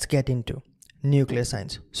 Let's get into nuclear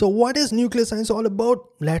science. So what is nuclear science all about?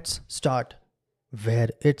 Let's start where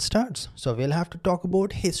it starts. So we'll have to talk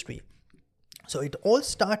about history. So it all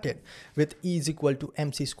started with E is equal to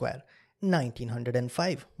mc square,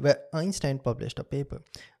 1905, where Einstein published a paper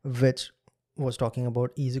which was talking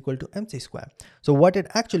about E is equal to mc square. So what it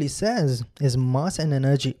actually says is mass and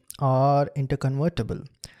energy are interconvertible,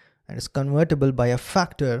 and it's convertible by a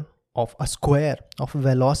factor of a square of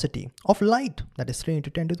velocity of light, that is 3 into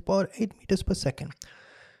 10 to the power 8 meters per second.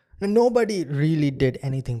 Now, nobody really did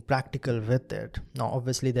anything practical with it. Now,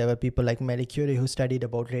 obviously, there were people like Marie Curie who studied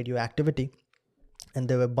about radioactivity, and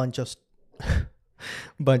there were bunch of,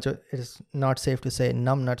 it is not safe to say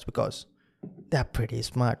numbnuts because they're pretty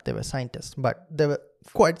smart. They were scientists, but there were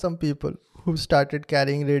quite some people who started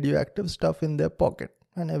carrying radioactive stuff in their pocket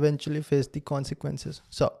and eventually faced the consequences.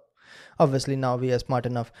 So, obviously, now we are smart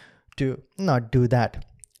enough to not do that.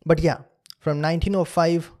 But yeah, from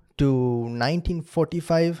 1905 to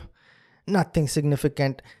 1945, nothing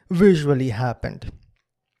significant visually happened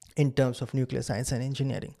in terms of nuclear science and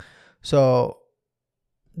engineering. So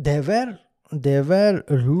there were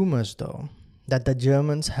rumors though that the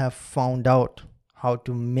Germans have found out how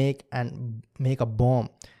to make a bomb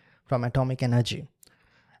from atomic energy.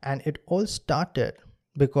 And it all started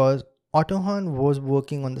because Otto Hahn was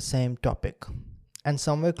working on the same topic. And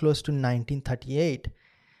somewhere close to 1938,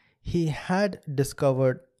 he had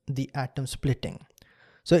discovered the atom splitting.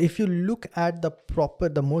 So if you look at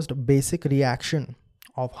the most basic reaction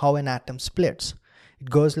of how an atom splits,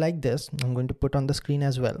 it goes like this. I'm going to put on the screen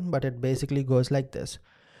as well, but it basically goes like this.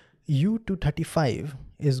 U-235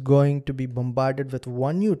 is going to be bombarded with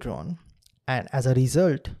one neutron, and as a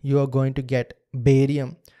result, you are going to get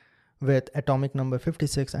barium with atomic number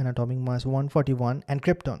 56 and atomic mass 141, and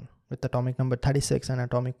krypton with atomic number 36 and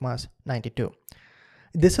atomic mass 92.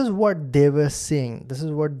 This is what they were saying. This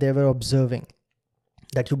is what they were observing.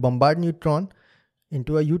 That you bombard neutron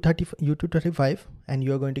into a U-235 and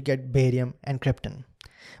you are going to get barium and krypton.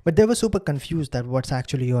 But they were super confused that what's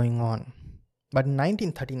actually going on. But in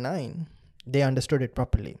 1939, they understood it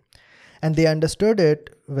properly. And they understood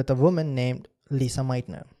it with a woman named Lisa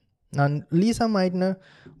Meitner. Now, Lisa Meitner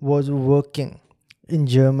was working in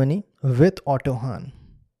Germany with Otto Hahn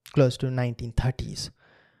close to 1930s.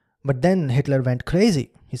 But then Hitler went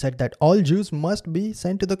crazy. He said that all Jews must be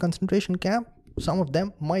sent to the concentration camp. Some of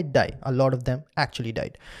them might die. A lot of them actually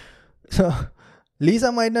died. So Lisa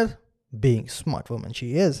Meitner, being smart woman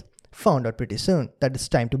she is, found out pretty soon that it's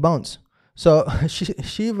time to bounce. So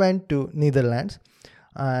she went to Netherlands,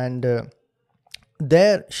 and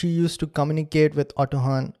there she used to communicate with Otto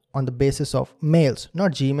Hahn on the basis of mails,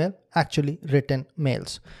 not Gmail, actually written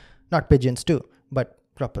mails. Not pigeons too, but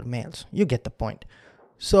proper mails. You get the point.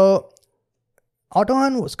 So Otto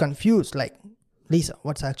Hahn was confused, like, Lisa,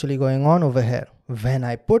 what's actually going on over here? When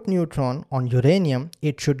I put neutron on uranium,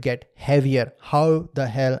 it should get heavier. How the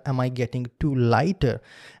hell am I getting two lighter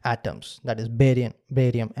atoms? That is barium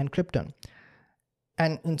and krypton.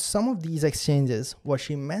 And in some of these exchanges, what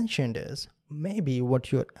she mentioned is, maybe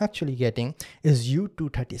what you're actually getting is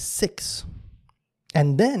U-236.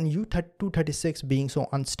 And then U-236 being so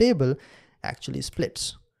unstable actually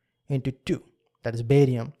splits into two. That is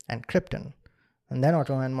barium and krypton. And then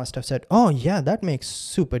Otto Hahn must have said, oh yeah, that makes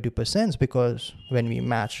super duper sense, because when we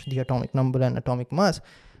match the atomic number and atomic mass,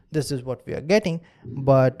 this is what we are getting.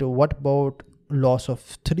 But what about loss of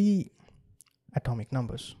 3 atomic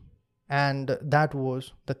numbers? And that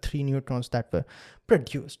was the 3 neutrons that were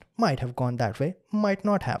produced. Might have gone that way, might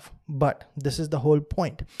not have. But this is the whole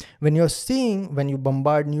point. When you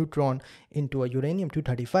bombard neutron into a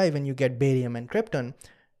uranium-235 and you get barium and krypton,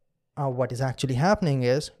 what is actually happening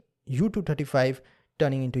is U-235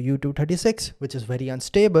 turning into U-236, which is very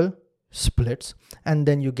unstable, splits, and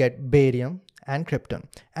then you get barium and krypton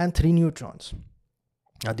and 3 neutrons.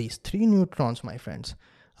 Now these 3 neutrons, my friends,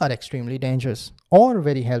 are extremely dangerous or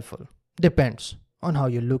very helpful. Depends on how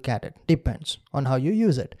you look at it, depends on how you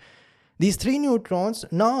use it. These 3 neutrons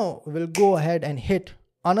now will go ahead and hit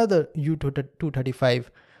another U-235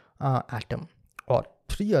 atom, or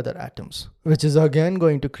 3 other atoms, which is again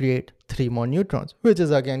going to create 3 more neutrons, which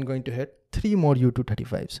is again going to hit 3 more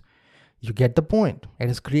U-235s. You get the point. It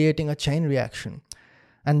is creating a chain reaction.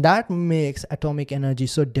 And that makes atomic energy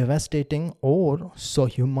so devastating or so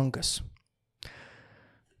humongous.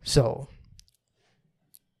 So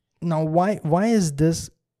now why is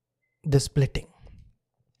this splitting?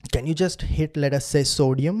 Can you just hit, let us say,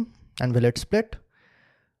 sodium, and will it split?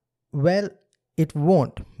 Well, it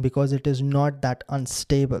won't, because it is not that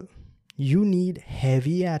unstable. You need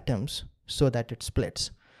heavy atoms so that it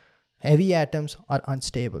splits. Heavy atoms are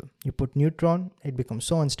unstable. You put neutron, it becomes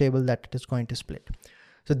so unstable that it is going to split.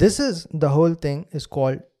 So the whole thing is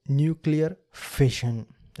called nuclear fission.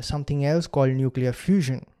 There's something else called nuclear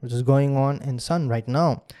fusion, which is going on in sun right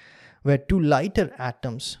now, where 2 lighter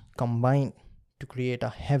atoms combine to create a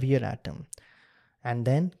heavier atom, and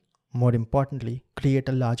then, more importantly, create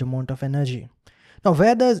a large amount of energy. Now,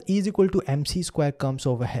 where does E is equal to mc square comes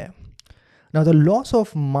over here? Now, the loss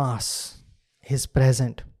of mass is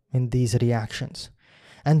present in these reactions,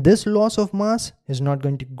 and this loss of mass is not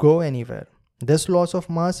going to go anywhere. This loss of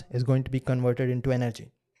mass is going to be converted into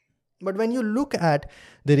energy. But when you look at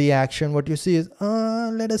the reaction, what you see is,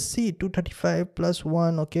 let us see, 235 plus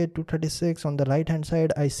 1, okay, 236. On the right hand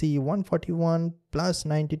side, I see 141 plus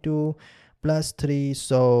 92 plus 3.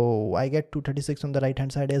 So I get 236 on the right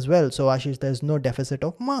hand side as well. So Ashish, there's no deficit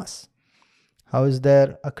of mass. How is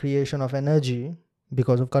there a creation of energy?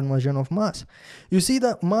 Because of conversion of mass. You see,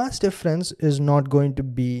 the mass difference is not going to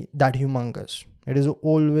be that humongous. It is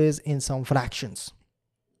always in some fractions.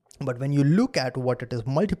 But when you look at what it is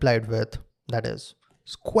multiplied with, that is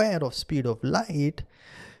square of speed of light,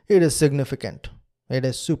 it is significant. It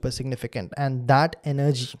is super significant. And that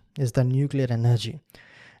energy is the nuclear energy.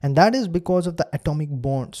 And that is because of the atomic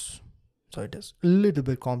bonds. So it is a little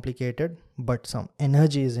bit complicated, but some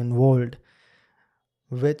energy is involved,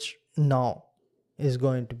 which now is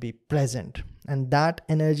going to be present. And that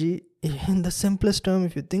energy, in the simplest term,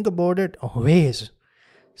 if you think about it, weighs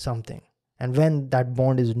something. And when that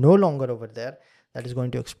bond is no longer over there, that is going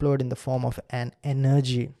to explode in the form of an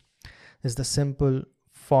energy. This is the simple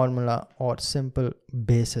formula or simple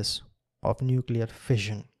basis of nuclear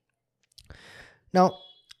fission. Now,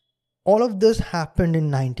 all of this happened in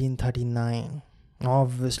 1939.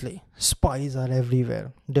 Obviously, spies are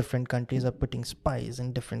everywhere. Different countries are putting spies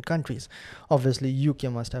in different countries. Obviously, UK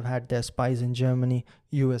must have had their spies in Germany.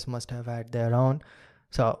 US must have had their own.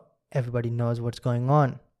 So everybody knows what's going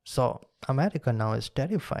on. So America now is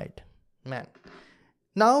terrified. Man.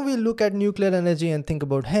 Now we look at nuclear energy and think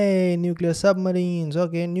about, hey, nuclear submarines,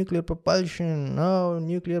 okay, nuclear propulsion, oh,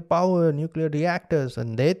 nuclear power, nuclear reactors.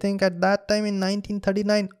 And they think at that time in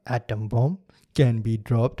 1939, atom bomb can be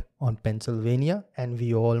dropped on Pennsylvania and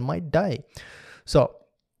we all might die. So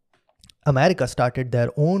America started their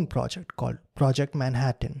own project called Project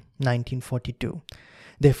Manhattan, 1942.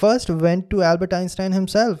 They first went to Albert Einstein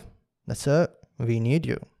himself. Sir, we need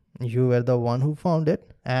you. You were the one who found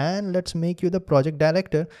it, and let's make you the project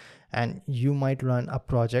director, and you might run a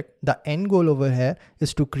project. The end goal over here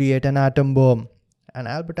is to create an atom bomb. And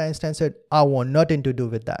Albert Einstein said, I want nothing to do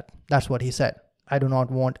with that. That's what he said. I do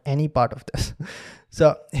not want any part of this.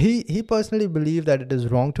 So he personally believed that it is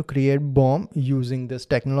wrong to create bomb using this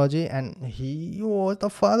technology, and he was the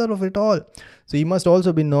father of it all. So he must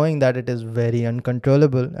also be knowing that it is very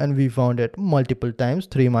uncontrollable, and we found it multiple times.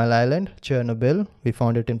 3 Mile Island, Chernobyl, we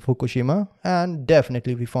found it in Fukushima, and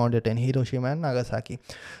definitely we found it in Hiroshima and Nagasaki.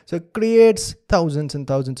 So it creates thousands and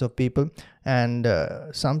thousands of people, and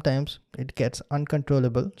sometimes it gets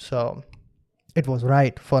uncontrollable. So it was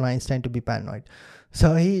right for Einstein to be paranoid.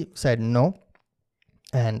 So he said no.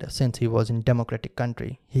 And since he was in democratic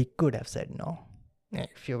country, he could have said no.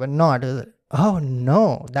 If you were not, oh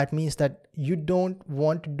no, that means that you don't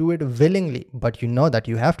want to do it willingly, but you know that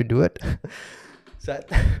you have to do it. So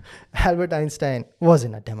Albert Einstein was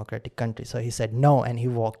in a democratic country, so he said no and he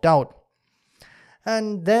walked out.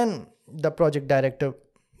 And then the project director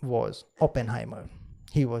was Oppenheimer.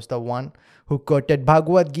 He was the one who quoted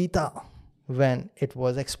Bhagavad Gita when it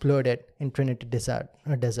was exploded in Trinity Desert.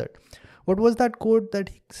 What was that quote that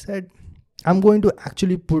he said? I'm going to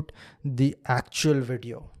actually put the actual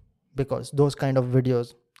video because those kind of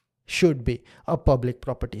videos should be a public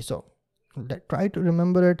property. So try to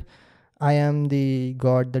remember it. I am the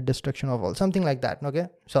God, the destruction of all. Something like that, okay?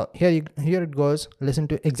 So here it goes. Listen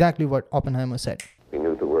to exactly what Oppenheimer said. We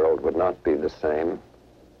knew the world would not be the same.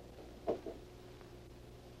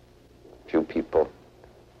 Few people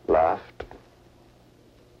laughed.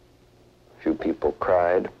 Few people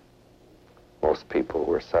cried. Most people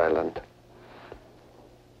were silent.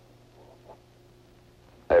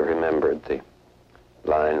 I remembered the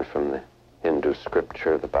line from the Hindu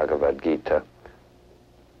scripture, the Bhagavad Gita.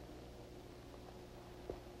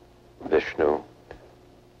 Vishnu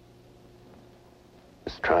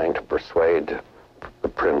is trying to persuade the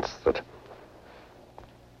prince that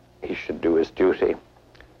he should do his duty,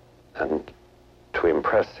 and to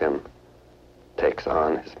impress him takes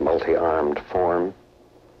on his multi-armed form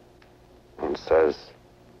and says,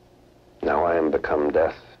 "Now I am become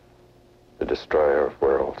death, the destroyer of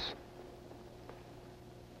worlds."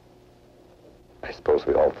 I suppose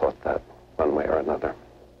we all thought that one way or another.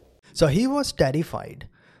 So he was terrified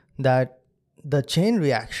that the chain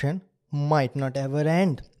reaction might not ever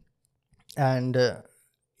end. And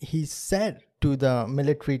he said to the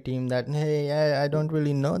military team that, hey, I don't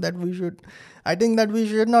really know that I think that we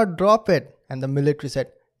should not drop it. And the military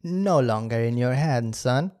said, no longer in your hands,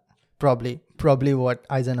 son. Probably what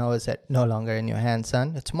Eisenhower said, no longer in your hands,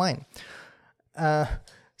 son. It's mine.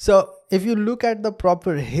 So if you look at the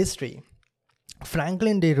proper history,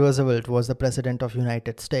 Franklin D. Roosevelt was the president of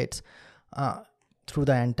United States through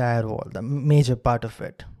the entire war, the major part of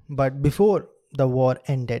it. But before the war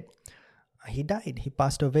ended, he died. He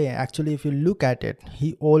passed away. Actually, if you look at it,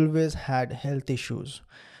 he always had health issues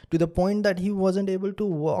to the point that he wasn't able to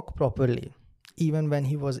walk properly, even when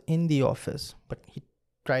he was in the office. But he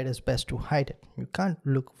tried his best to hide it. You can't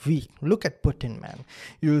look weak. Look at Putin, man.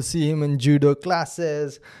 You'll see him in judo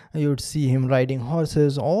classes. You'd see him riding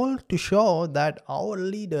horses, all to show that our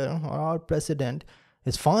leader or our president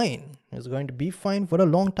is fine. Is going to be fine for a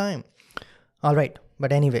long time. All right.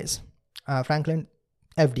 But anyways, Franklin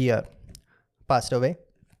FDR passed away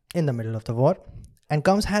in the middle of the war, and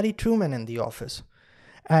comes Harry Truman in the office.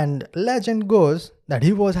 And legend goes that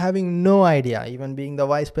he was having no idea, even being the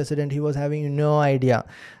vice president, he was having no idea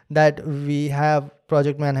that we have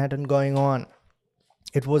Project Manhattan going on.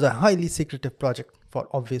 It was a highly secretive project for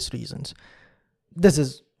obvious reasons. This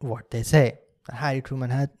is what they say. Harry Truman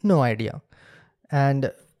had no idea.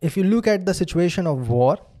 And if you look at the situation of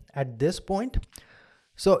war at this point,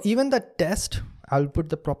 so even the test, I'll put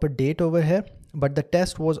the proper date over here, but the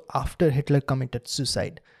test was after Hitler committed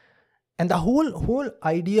suicide. And the whole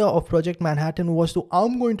idea of Project Manhattan was to,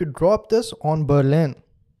 I'm going to drop this on Berlin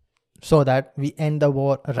so that we end the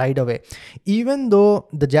war right away. Even though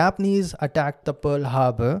the Japanese attacked the Pearl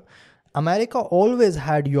Harbor, America always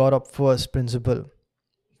had Europe first principle.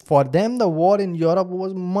 For them, the war in Europe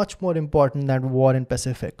was much more important than war in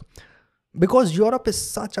Pacific. Because Europe is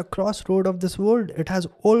such a crossroad of this world, it has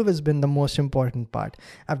always been the most important part.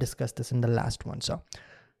 I've discussed this in the last one.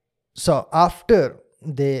 So after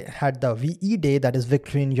they had the VE Day, that is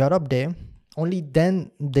Victory in Europe Day, only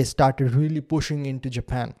then they started really pushing into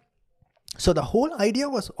Japan. So the whole idea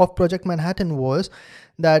of Project Manhattan was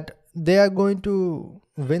that they are going to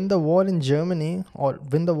win the war in Germany or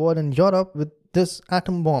win the war in Europe with this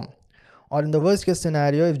atom bomb. Or in the worst case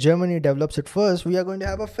scenario, if Germany develops it first, we are going to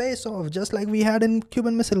have a face-off just like we had in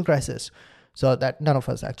Cuban Missile Crisis. So that none of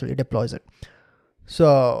us actually deploys it.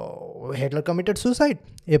 So Hitler committed suicide,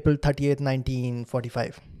 April 30th,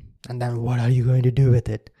 1945. And then what are you going to do with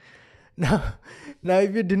it? Now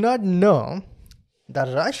if you do not know, the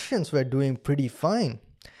Russians were doing pretty fine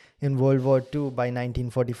in World War II by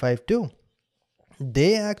 1945 too.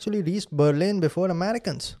 They actually reached Berlin before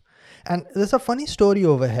Americans. And there's a funny story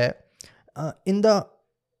over here. In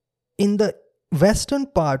the western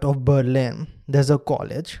part of Berlin, there's a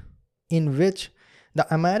college in which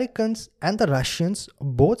the Americans and the Russians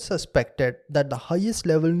both suspected that the highest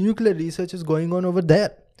level nuclear research is going on over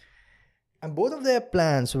there. And both of their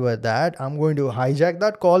plans were that I'm going to hijack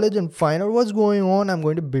that college and find out what's going on. I'm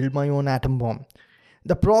going to build my own atom bomb.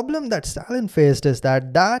 The problem that Stalin faced is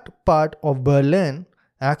that part of Berlin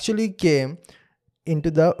actually came into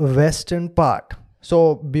the western part.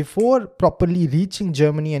 So before properly reaching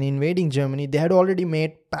Germany and invading Germany, they had already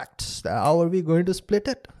made pacts. How are we going to split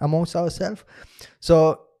it amongst ourselves?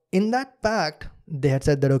 So in that pact, they had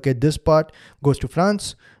said that, okay, this part goes to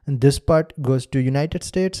France, and this part goes to United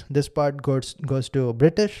States, this part goes to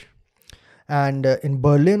British, and in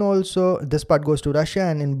Berlin also, this part goes to Russia,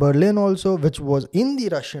 and in Berlin also, which was in the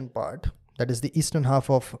Russian part, that is the eastern half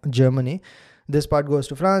of Germany, this part goes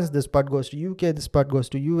to France, this part goes to UK, this part goes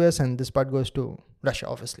to US, and this part goes to Russia,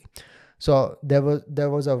 obviously. So there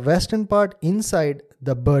was a western part inside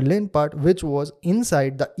the Berlin part, which was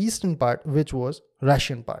inside the eastern part, which was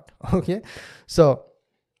Russian part. Okay, so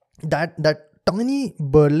that tiny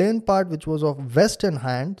Berlin part, which was of Western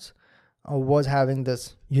hands, was having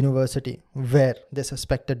this university where they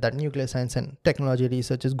suspected that nuclear science and technology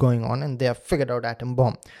research is going on, and they have figured out atom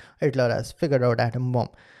bomb. Hitler has figured out atom bomb.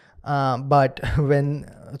 But when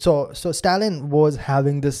so Stalin was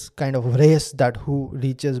having this kind of race that who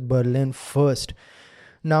reaches Berlin first.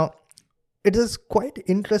 Now it is quite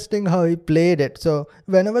interesting how he played it. So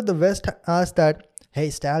whenever the West asked that,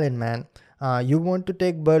 hey Stalin man, you want to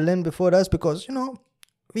take Berlin before us because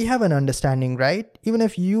we have an understanding, right? Even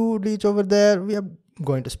if you reach over there, we are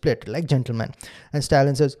going to split like gentlemen. And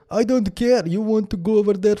Stalin says, I don't care, you want to go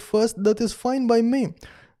over there first, that is fine by me.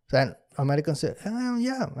 And Americans say,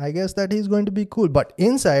 yeah, I guess that he's going to be cool. But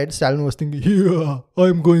inside, Stalin was thinking, yeah,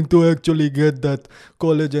 I'm going to actually get that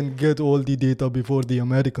college and get all the data before the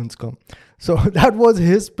Americans come. So that was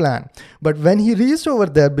his plan. But when he reached over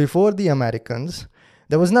there before the Americans,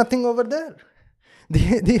 there was nothing over there.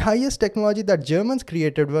 The highest technology that Germans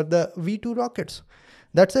created were the V2 rockets.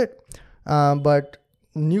 That's it. But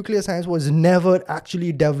nuclear science was never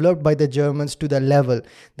actually developed by the Germans to the level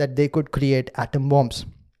that they could create atom bombs.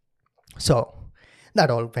 So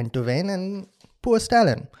that all went to vain, and poor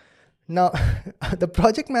Stalin. Now, the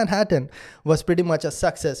Project Manhattan was pretty much a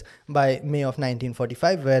success by May of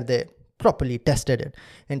 1945, where they properly tested it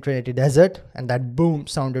in Trinity Desert, and that boom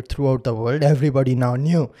sounded throughout the world. Everybody now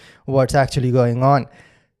knew what's actually going on.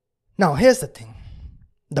 Now, here's the thing.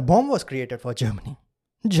 The bomb was created for Germany.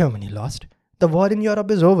 Germany lost. The war in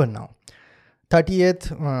Europe is over now.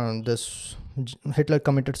 38th, Hitler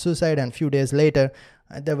committed suicide, and a few days later,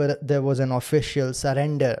 there was an official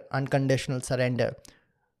surrender, unconditional surrender.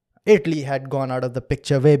 Italy had gone out of the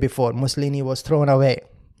picture way before. Mussolini was thrown away.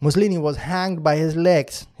 Mussolini was hanged by his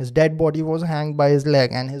legs. His dead body was hanged by his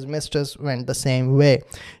leg, and his mistress went the same way.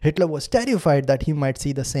 Hitler was terrified that he might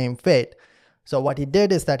see the same fate. So what he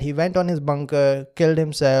did is that he went on his bunker, killed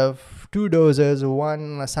himself, 2 doses,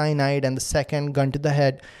 one a cyanide and the second gun to the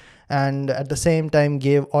head, and at the same time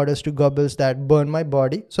gave orders to Goebbels that burn my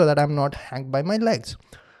body so that I'm not hanged by my legs.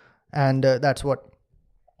 And that's what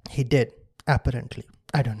he did, apparently.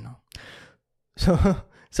 I don't know.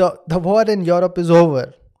 So the war in Europe is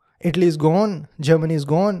over. Italy is gone. Germany is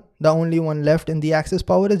gone. The only one left in the Axis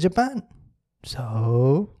power is Japan.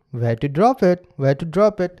 So where to drop it? Where to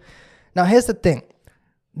drop it? Now here's the thing.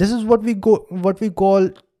 This is what we call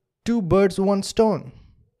 2 birds, 1 stone.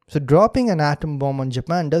 So dropping an atom bomb on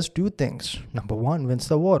Japan does 2 things. Number 1, wins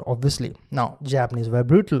the war, obviously. Now, Japanese were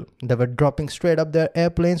brutal. They were dropping straight up their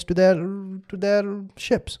airplanes to their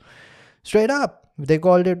ships. Straight up. They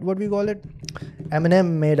called it, what we call it?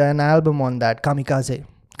 Eminem made an album on that, kamikaze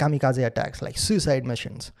attacks, like suicide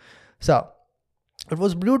missions. So it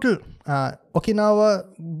was brutal. Okinawa,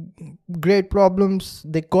 great problems.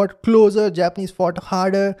 They got closer. Japanese fought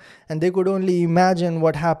harder, and they could only imagine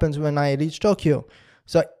what happens when I reach Tokyo.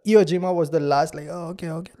 So Iwo Jima was the last, like, oh,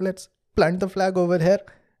 okay, let's plant the flag over here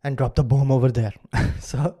and drop the bomb over there.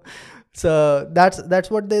 so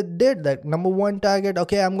that's what they did. That number 1 target,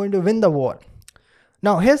 okay, I'm going to win the war.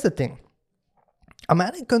 Now here's the thing.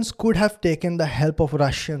 Americans could have taken the help of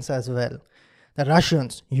Russians as well. The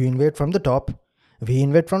Russians, you invade from the top, we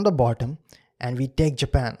invade from the bottom, and we take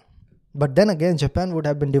Japan. But then again, Japan would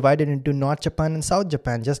have been divided into North Japan and South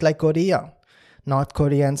Japan, just like Korea. North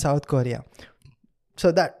Korea and South Korea.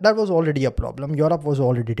 So that was already a problem. Europe was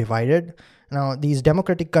already divided. Now, these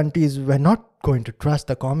democratic countries were not going to trust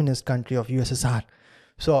the communist country of USSR.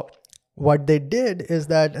 So what they did is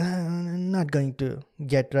that not going to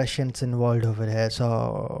get Russians involved over here.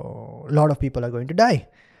 So a lot of people are going to die.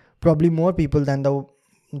 Probably more people than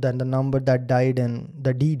the number that died in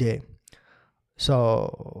the D-Day. So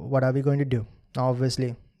what are we going to do? Now,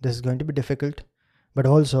 obviously, this is going to be difficult. But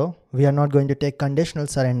also, we are not going to take conditional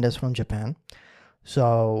surrenders from Japan.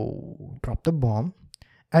 So drop the bomb.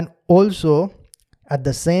 And also, at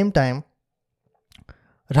the same time,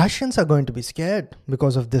 Russians are going to be scared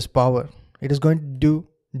because of this power. It is going to do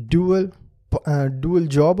dual dual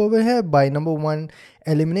job over here by number one,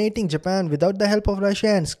 eliminating Japan without the help of Russia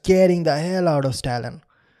and scaring the hell out of Stalin.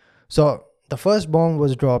 So the first bomb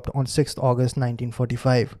was dropped on 6th August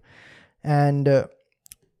 1945, and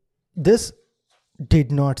this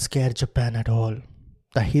did not scare Japan at all.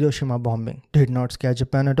 The Hiroshima bombing did not scare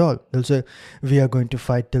Japan at all. They'll say, we are going to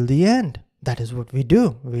fight till the end. That is what we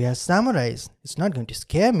do. We are samurais. It's not going to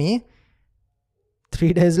scare me.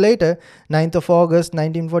 3 days later, 9th of August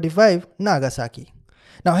 1945, Nagasaki.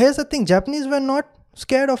 Now here's the thing, Japanese were not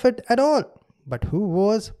scared of it at all. But who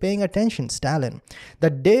was paying attention? Stalin.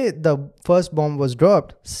 The day the first bomb was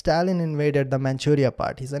dropped, Stalin invaded the Manchuria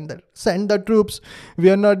part. He said, send the troops.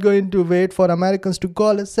 We are not going to wait for Americans to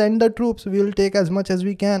call us. Send the troops. We will take as much as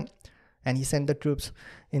we can. And he sent the troops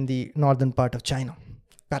in the northern part of China,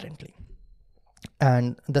 apparently.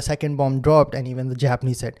 And the second bomb dropped, and even the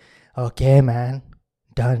Japanese said, okay, man,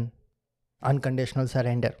 done. Unconditional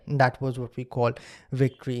surrender. That was what we call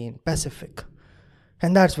victory in Pacific.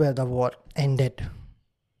 And that's where the war ended.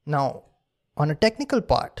 Now, on a technical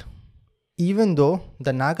part, even though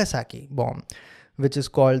the Nagasaki bomb, which is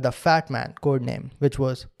called the Fat Man code name, which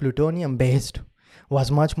was plutonium based, was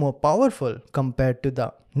much more powerful compared to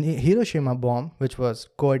the Hiroshima bomb, which was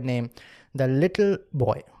code name the Little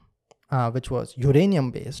Boy, which was uranium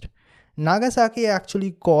based, Nagasaki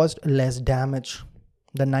actually caused less damage.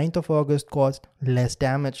 The 9th of August caused less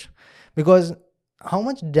damage because how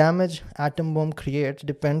much damage atom bomb creates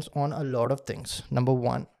depends on a lot of things. Number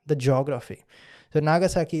one, the geography. So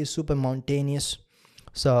Nagasaki is super mountainous,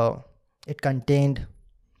 so it contained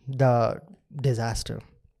the disaster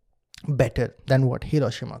better than what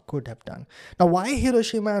Hiroshima could have done. Now, why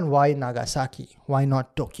Hiroshima and why Nagasaki? Why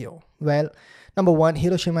not Tokyo? Well, number one,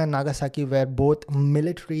 Hiroshima and Nagasaki were both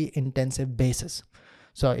military intensive bases.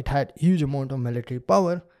 So it had huge amount of military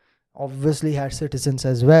power. Obviously had citizens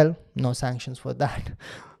as well, no sanctions for that,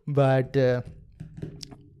 but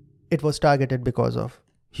it was targeted because of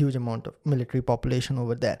huge amount of military population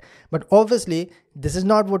over there. But obviously this is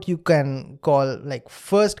not what you can call like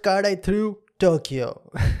first card I threw, Tokyo.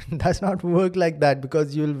 Does not work like that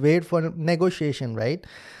because you'll wait for negotiation, right?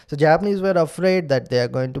 So Japanese were afraid that they are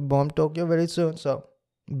going to bomb Tokyo very soon, so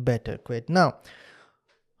better quit now.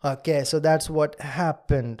 Okay, so that's what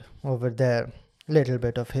happened over there. Little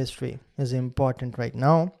bit of history is important right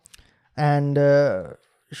now, and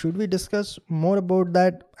should we discuss more about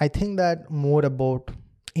that? I think that more about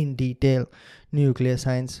in detail nuclear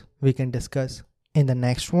science we can discuss in the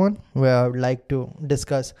next one, where I would like to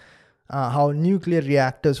discuss how nuclear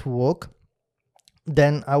reactors work.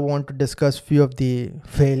 Then I want to discuss few of the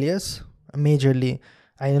failures. Majorly,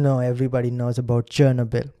 I know everybody knows about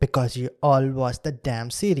Chernobyl because you all watched the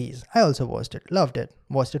damn series. I also watched it, loved it,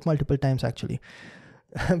 watched it multiple times actually.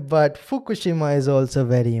 But Fukushima is also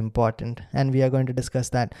very important, and we are going to discuss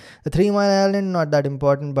that. The 3 Mile Island, not that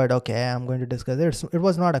important, but okay, I'm going to discuss it. It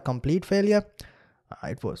was not a complete failure.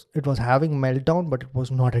 It was having meltdown, but it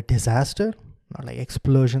was not a disaster, not like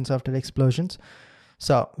explosions after explosions.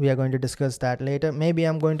 So we are going to discuss that later. Maybe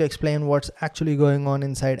I'm going to explain what's actually going on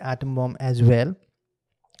inside atom bomb as well.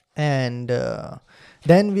 And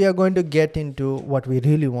then we are going to get into what we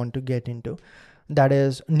really want to get into, that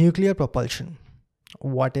is nuclear propulsion.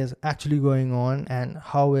 What is actually going on and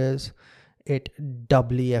how is it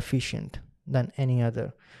doubly efficient than any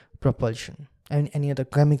other propulsion and any other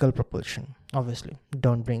chemical propulsion. Obviously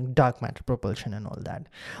don't bring dark matter propulsion and all that.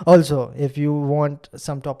 Also, if you want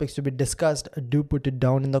some topics to be discussed, do put it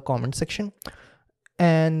down in the comment section.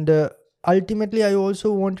 And ultimately, I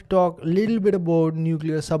also want to talk a little bit about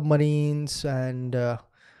nuclear submarines, and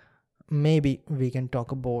maybe we can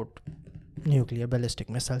talk about nuclear ballistic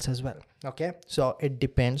missiles as well. Okay, so it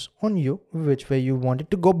depends on you which way you want it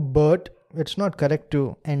to go, but it's not correct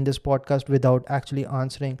to end this podcast without actually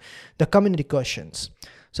answering the community questions.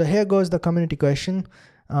 So here goes the community question.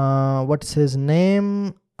 What's his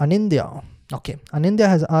name? Anindya. Okay, Anindya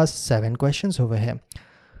has asked 7 questions over here.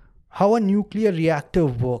 How a nuclear reactor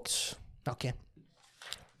works. Okay,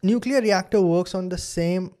 nuclear reactor works on the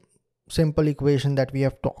same simple equation that we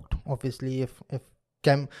have talked. Obviously, if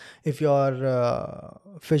your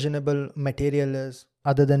fissionable material is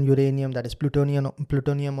other than uranium, that is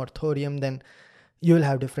plutonium or thorium, then you will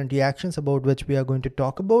have different reactions about which we are going to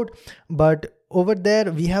talk about. But over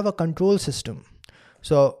there we have a control system.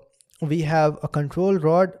 So we have a control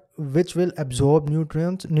rod which will absorb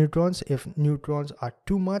neutrons if neutrons are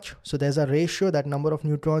too much. So there's a ratio, that number of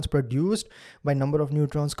neutrons produced by number of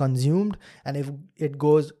neutrons consumed, and if it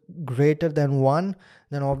goes greater than 1,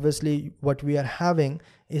 then obviously what we are having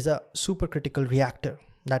is a supercritical reactor.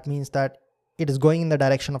 That means that it is going in the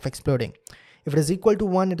direction of exploding. If it is equal to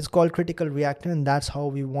 1, it is called critical reactor, and that's how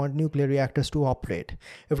we want nuclear reactors to operate.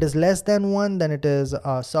 If it is less than 1, then it is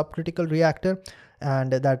a subcritical reactor,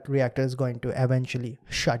 and that reactor is going to eventually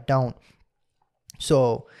shut down.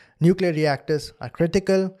 So nuclear reactors are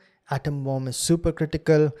critical. Atom bomb is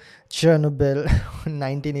supercritical. Chernobyl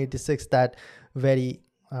 1986, that very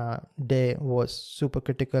day was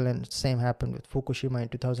supercritical, and same happened with Fukushima in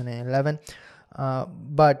 2011.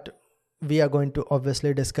 But we are going to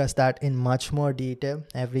obviously discuss that in much more detail.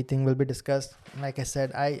 Everything will be discussed. Like I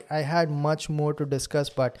said, I had much more to discuss,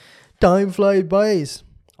 but time flies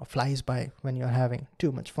by when you're having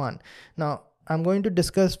too much fun. Now, I'm going to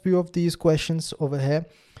discuss few of these questions over here.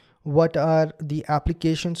 What are the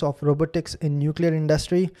applications of robotics in nuclear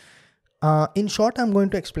industry? In short, I'm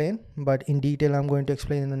going to explain, but in detail, I'm going to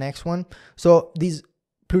explain in the next one. So these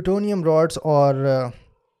plutonium rods or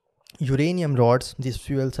uranium rods, these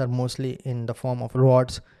fuels are mostly in the form of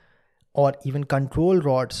rods or even control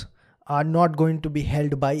rods, are not going to be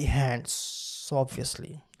held by hands.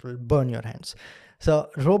 Obviously, it will burn your hands. So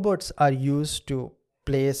robots are used to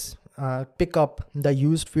pick up the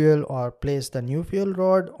used fuel or place the new fuel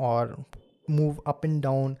rod or move up and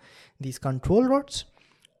down these control rods,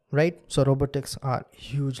 right? So robotics are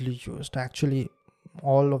hugely used. Actually,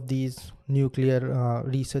 all of these nuclear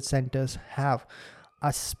research centers have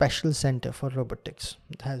a special center for robotics.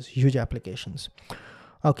 It has huge applications.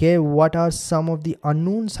 Okay, what are some of the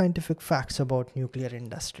unknown scientific facts about nuclear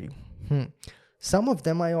industry? Some of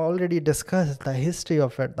them I already discussed, the history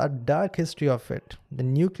of it, the dark history of it. The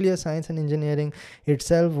nuclear science and engineering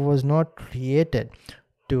itself was not created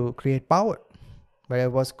to create power, but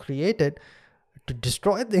it was created to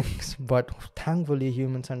destroy things. But thankfully,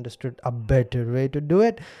 humans understood a better way to do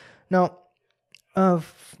it. Now, a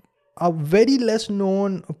very less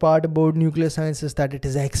known part about nuclear science is that it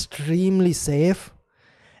is extremely safe,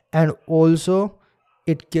 and also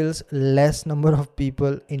it kills less number of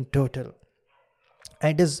people in total.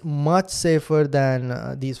 It is much safer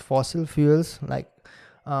than these fossil fuels like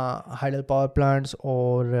hydel power plants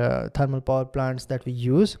or thermal power plants that we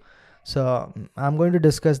use. So I'm going to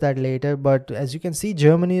discuss that later. But as you can see,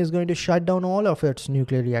 Germany is going to shut down all of its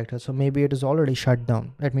nuclear reactors. So maybe it is already shut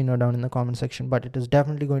down. Let me know down in the comment section. But it is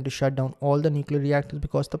definitely going to shut down all the nuclear reactors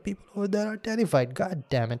because the people over there are terrified. God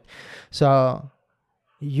damn it. So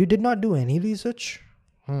you did not do any research?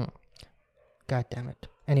 God damn it.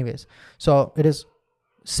 Anyways, so it is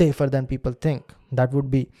safer than people think. That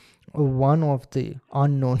would be one of the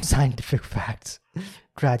unknown scientific facts,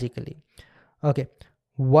 tragically. Okay,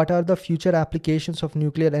 what are the future applications of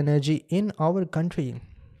nuclear energy in our country?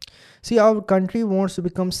 See, our country wants to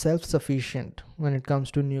become self-sufficient when it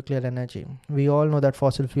comes to nuclear energy. We all know that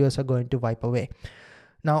fossil fuels are going to wipe away.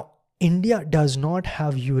 Now, India does not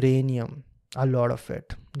have uranium, a lot of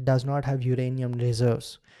it. It does not have uranium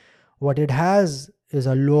reserves. What it has is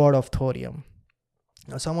a lot of thorium.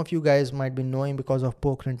 Now, some of you guys might be knowing because of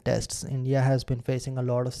Pokhran tests, India has been facing a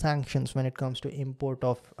lot of sanctions when it comes to import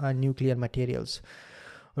of nuclear materials,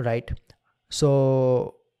 right?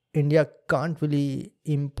 So India can't really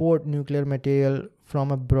import nuclear material from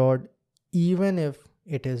abroad, even if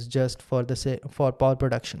it is just for power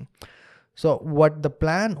production. So what the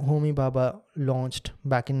plan Homi Bhabha launched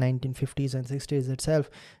back in 1950s and 60s itself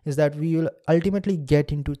is that we will ultimately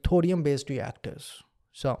get into thorium based reactors.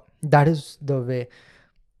 So that is the way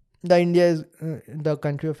the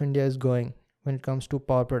country of India is going when it comes to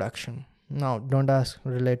power production. Now, don't ask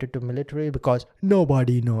related to military because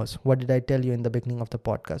nobody knows. What did I tell you in the beginning of the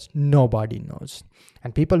podcast? Nobody knows.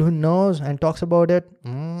 And people who knows and talks about it,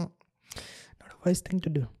 not a wise thing to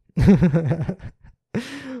do.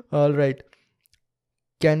 All right.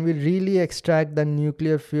 Can we really extract the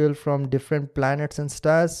nuclear fuel from different planets and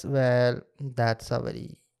stars? Well, that's a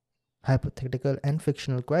very hypothetical and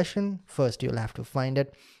fictional question. First, you'll have to find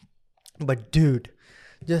it. But dude,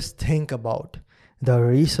 just think about the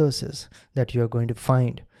resources that you're going to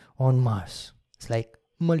find on Mars. It's like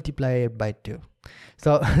multiply it by 2.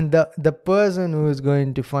 So the person who is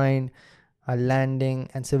going to find a landing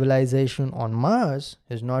and civilization on Mars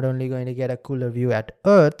is not only going to get a cooler view at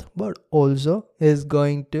Earth, but also is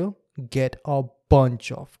going to get a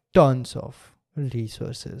tons of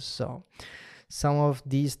resources. So some of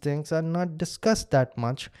these things are not discussed that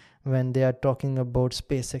much when they are talking about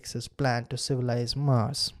SpaceX's plan to civilize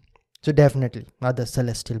Mars. So definitely other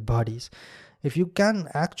celestial bodies. If you can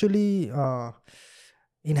actually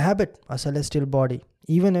inhabit a celestial body,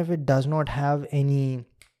 even if it does not have any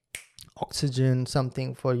oxygen,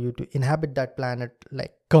 something for you to inhabit that planet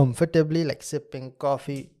like comfortably, like sipping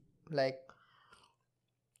coffee like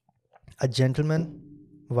a gentleman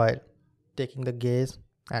while taking the gaze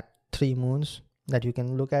at 3 moons that you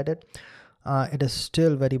can look at it. It is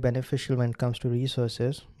still very beneficial when it comes to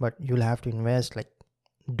resources, but you'll have to invest, like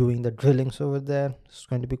doing the drillings over there. It's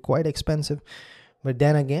going to be quite expensive. But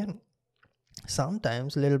then again,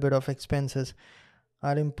 sometimes a little bit of expenses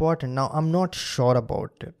are important. Now, I'm not sure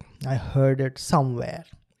about it. I heard it somewhere.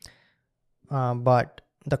 But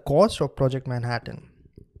the cost of Project Manhattan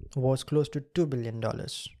was close to $2 billion.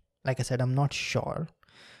 Like I said, I'm not sure.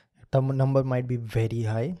 The number might be very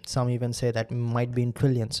high. Some even say that might be in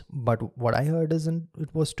trillions. But what I heard is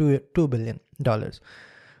it was $2 billion.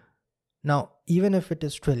 Now, even if it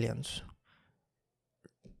is trillions,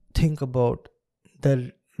 think about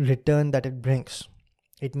the return that it brings.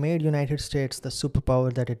 It made United States the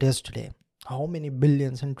superpower that it is today. How many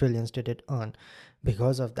billions and trillions did it earn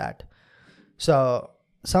because of that? So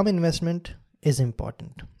some investment is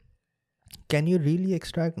important. Can you really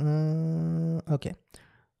extract? Okay.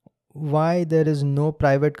 Why there is no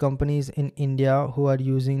private companies in India who are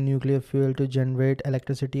using nuclear fuel to generate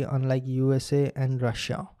electricity, unlike USA and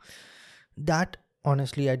Russia? That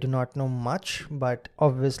honestly I do not know much, but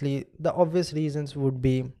obviously the obvious reasons would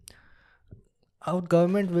be our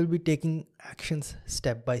government will be taking actions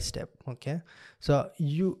step by step. Okay, so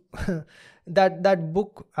you that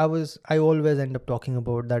book I always end up talking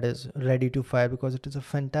about, that is Ready to Fire, because it is a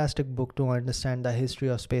fantastic book to understand the history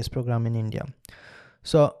of space program in India.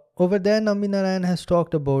 So over there, Nambi Narayan has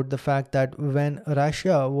talked about the fact that when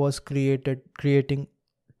Russia was creating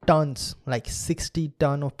tons, like 60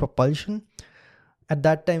 ton of propulsion, at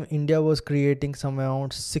that time India was creating somewhere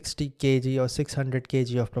around 60 kg or 600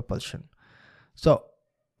 kg of propulsion. So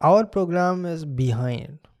our program is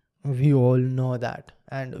behind. We all know that,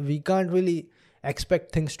 and we can't really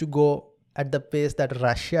expect things to go at the pace that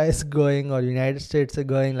Russia is going or United States are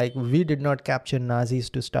going. Like, we did not capture Nazis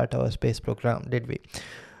to start our space program, did we?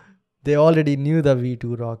 They already knew the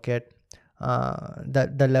V2 rocket,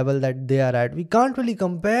 that the level that they are at. We can't really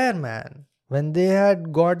compare, man. When they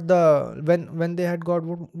had got when they had got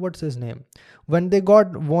what's his name, when they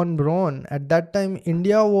got von Braun, at that time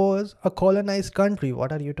India was a colonized country.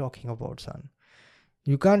 What are you talking about, son?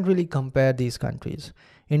 You can't really compare these countries.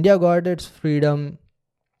 India got its freedom.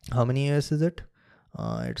 How many years is it?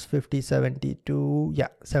 It's 50, 72,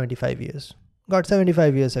 75 years. Got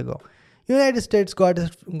 75 years ago. United States got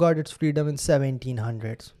its freedom in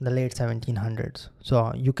 1700s, the late 1700s.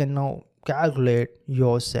 So you can now calculate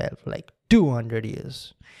yourself, like 200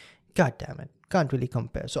 years. God damn it. Can't really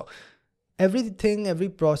compare. So every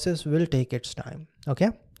process will take its time. Okay.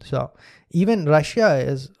 So even Russia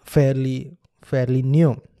is fairly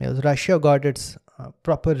new, because Russia got its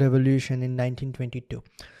proper revolution in 1922.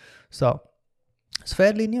 So it's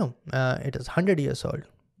fairly new. It is 100 years old.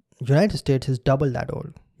 United States is double that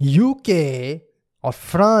old. UK or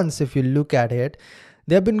France, if you look at it,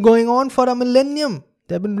 they've been going on for a millennium.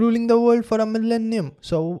 They've been ruling the world for a millennium.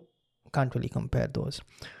 So can't really compare those.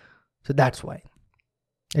 So that's why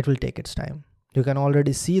it will take its time. You can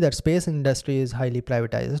already see that space industry is highly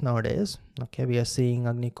privatized nowadays. Okay, we are seeing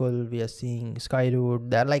Agnikul, we are seeing Skyroot.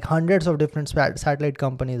 There are like hundreds of different satellite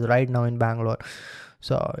companies right now in Bangalore.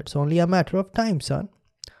 So it's only a matter of time, son.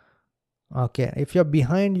 Okay, if you're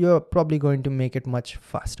behind, you're probably going to make it much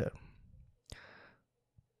faster.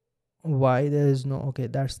 Why there is no... Okay,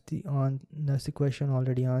 that's the question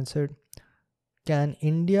already answered. Can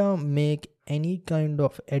India make any kind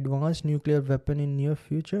of advanced nuclear weapon in near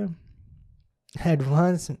future?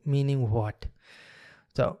 Advanced meaning what?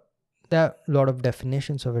 So there are a lot of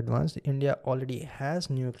definitions of advanced. India already has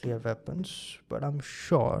nuclear weapons, but I'm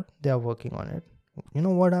sure they are working on it. You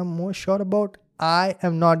know what I'm more sure about? I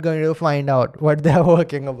am not going to find out what they are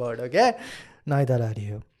working about, okay? Neither are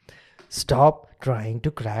you. Stop trying to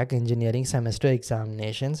crack engineering semester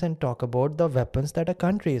examinations and talk about the weapons that a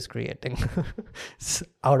country is creating. It's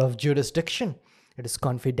out of jurisdiction. It is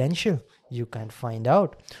confidential. You can't find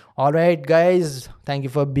out. All right, guys. Thank you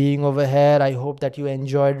for being over here. I hope that you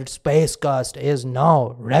enjoyed it. Spacecast is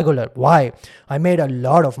now regular. Why? I made a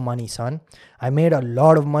lot of money, son. I made a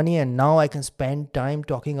lot of money, and now I can spend time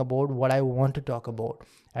talking about what I want to talk about.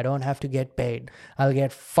 I don't have to get paid. I'll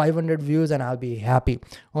get 500 views and I'll be happy.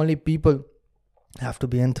 Only people have to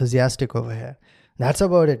be enthusiastic over here. That's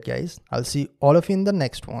about it, guys. I'll see all of you in the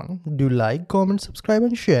next one. Do like, comment, subscribe,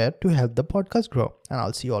 and share to help the podcast grow. And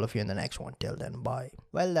I'll see all of you in the next one. Till then, bye.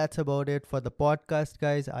 Well, that's about it for the podcast,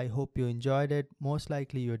 guys. I hope you enjoyed it. Most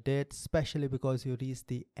likely you did, especially because you reached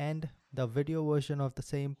the end. The video version of the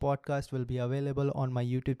same podcast will be available on my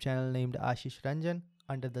YouTube channel named Ashish Ranjan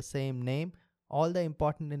under the same name. All the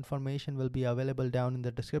important information will be available down in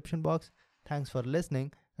the description box. Thanks for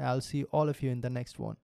listening, and I'll see all of you in the next one.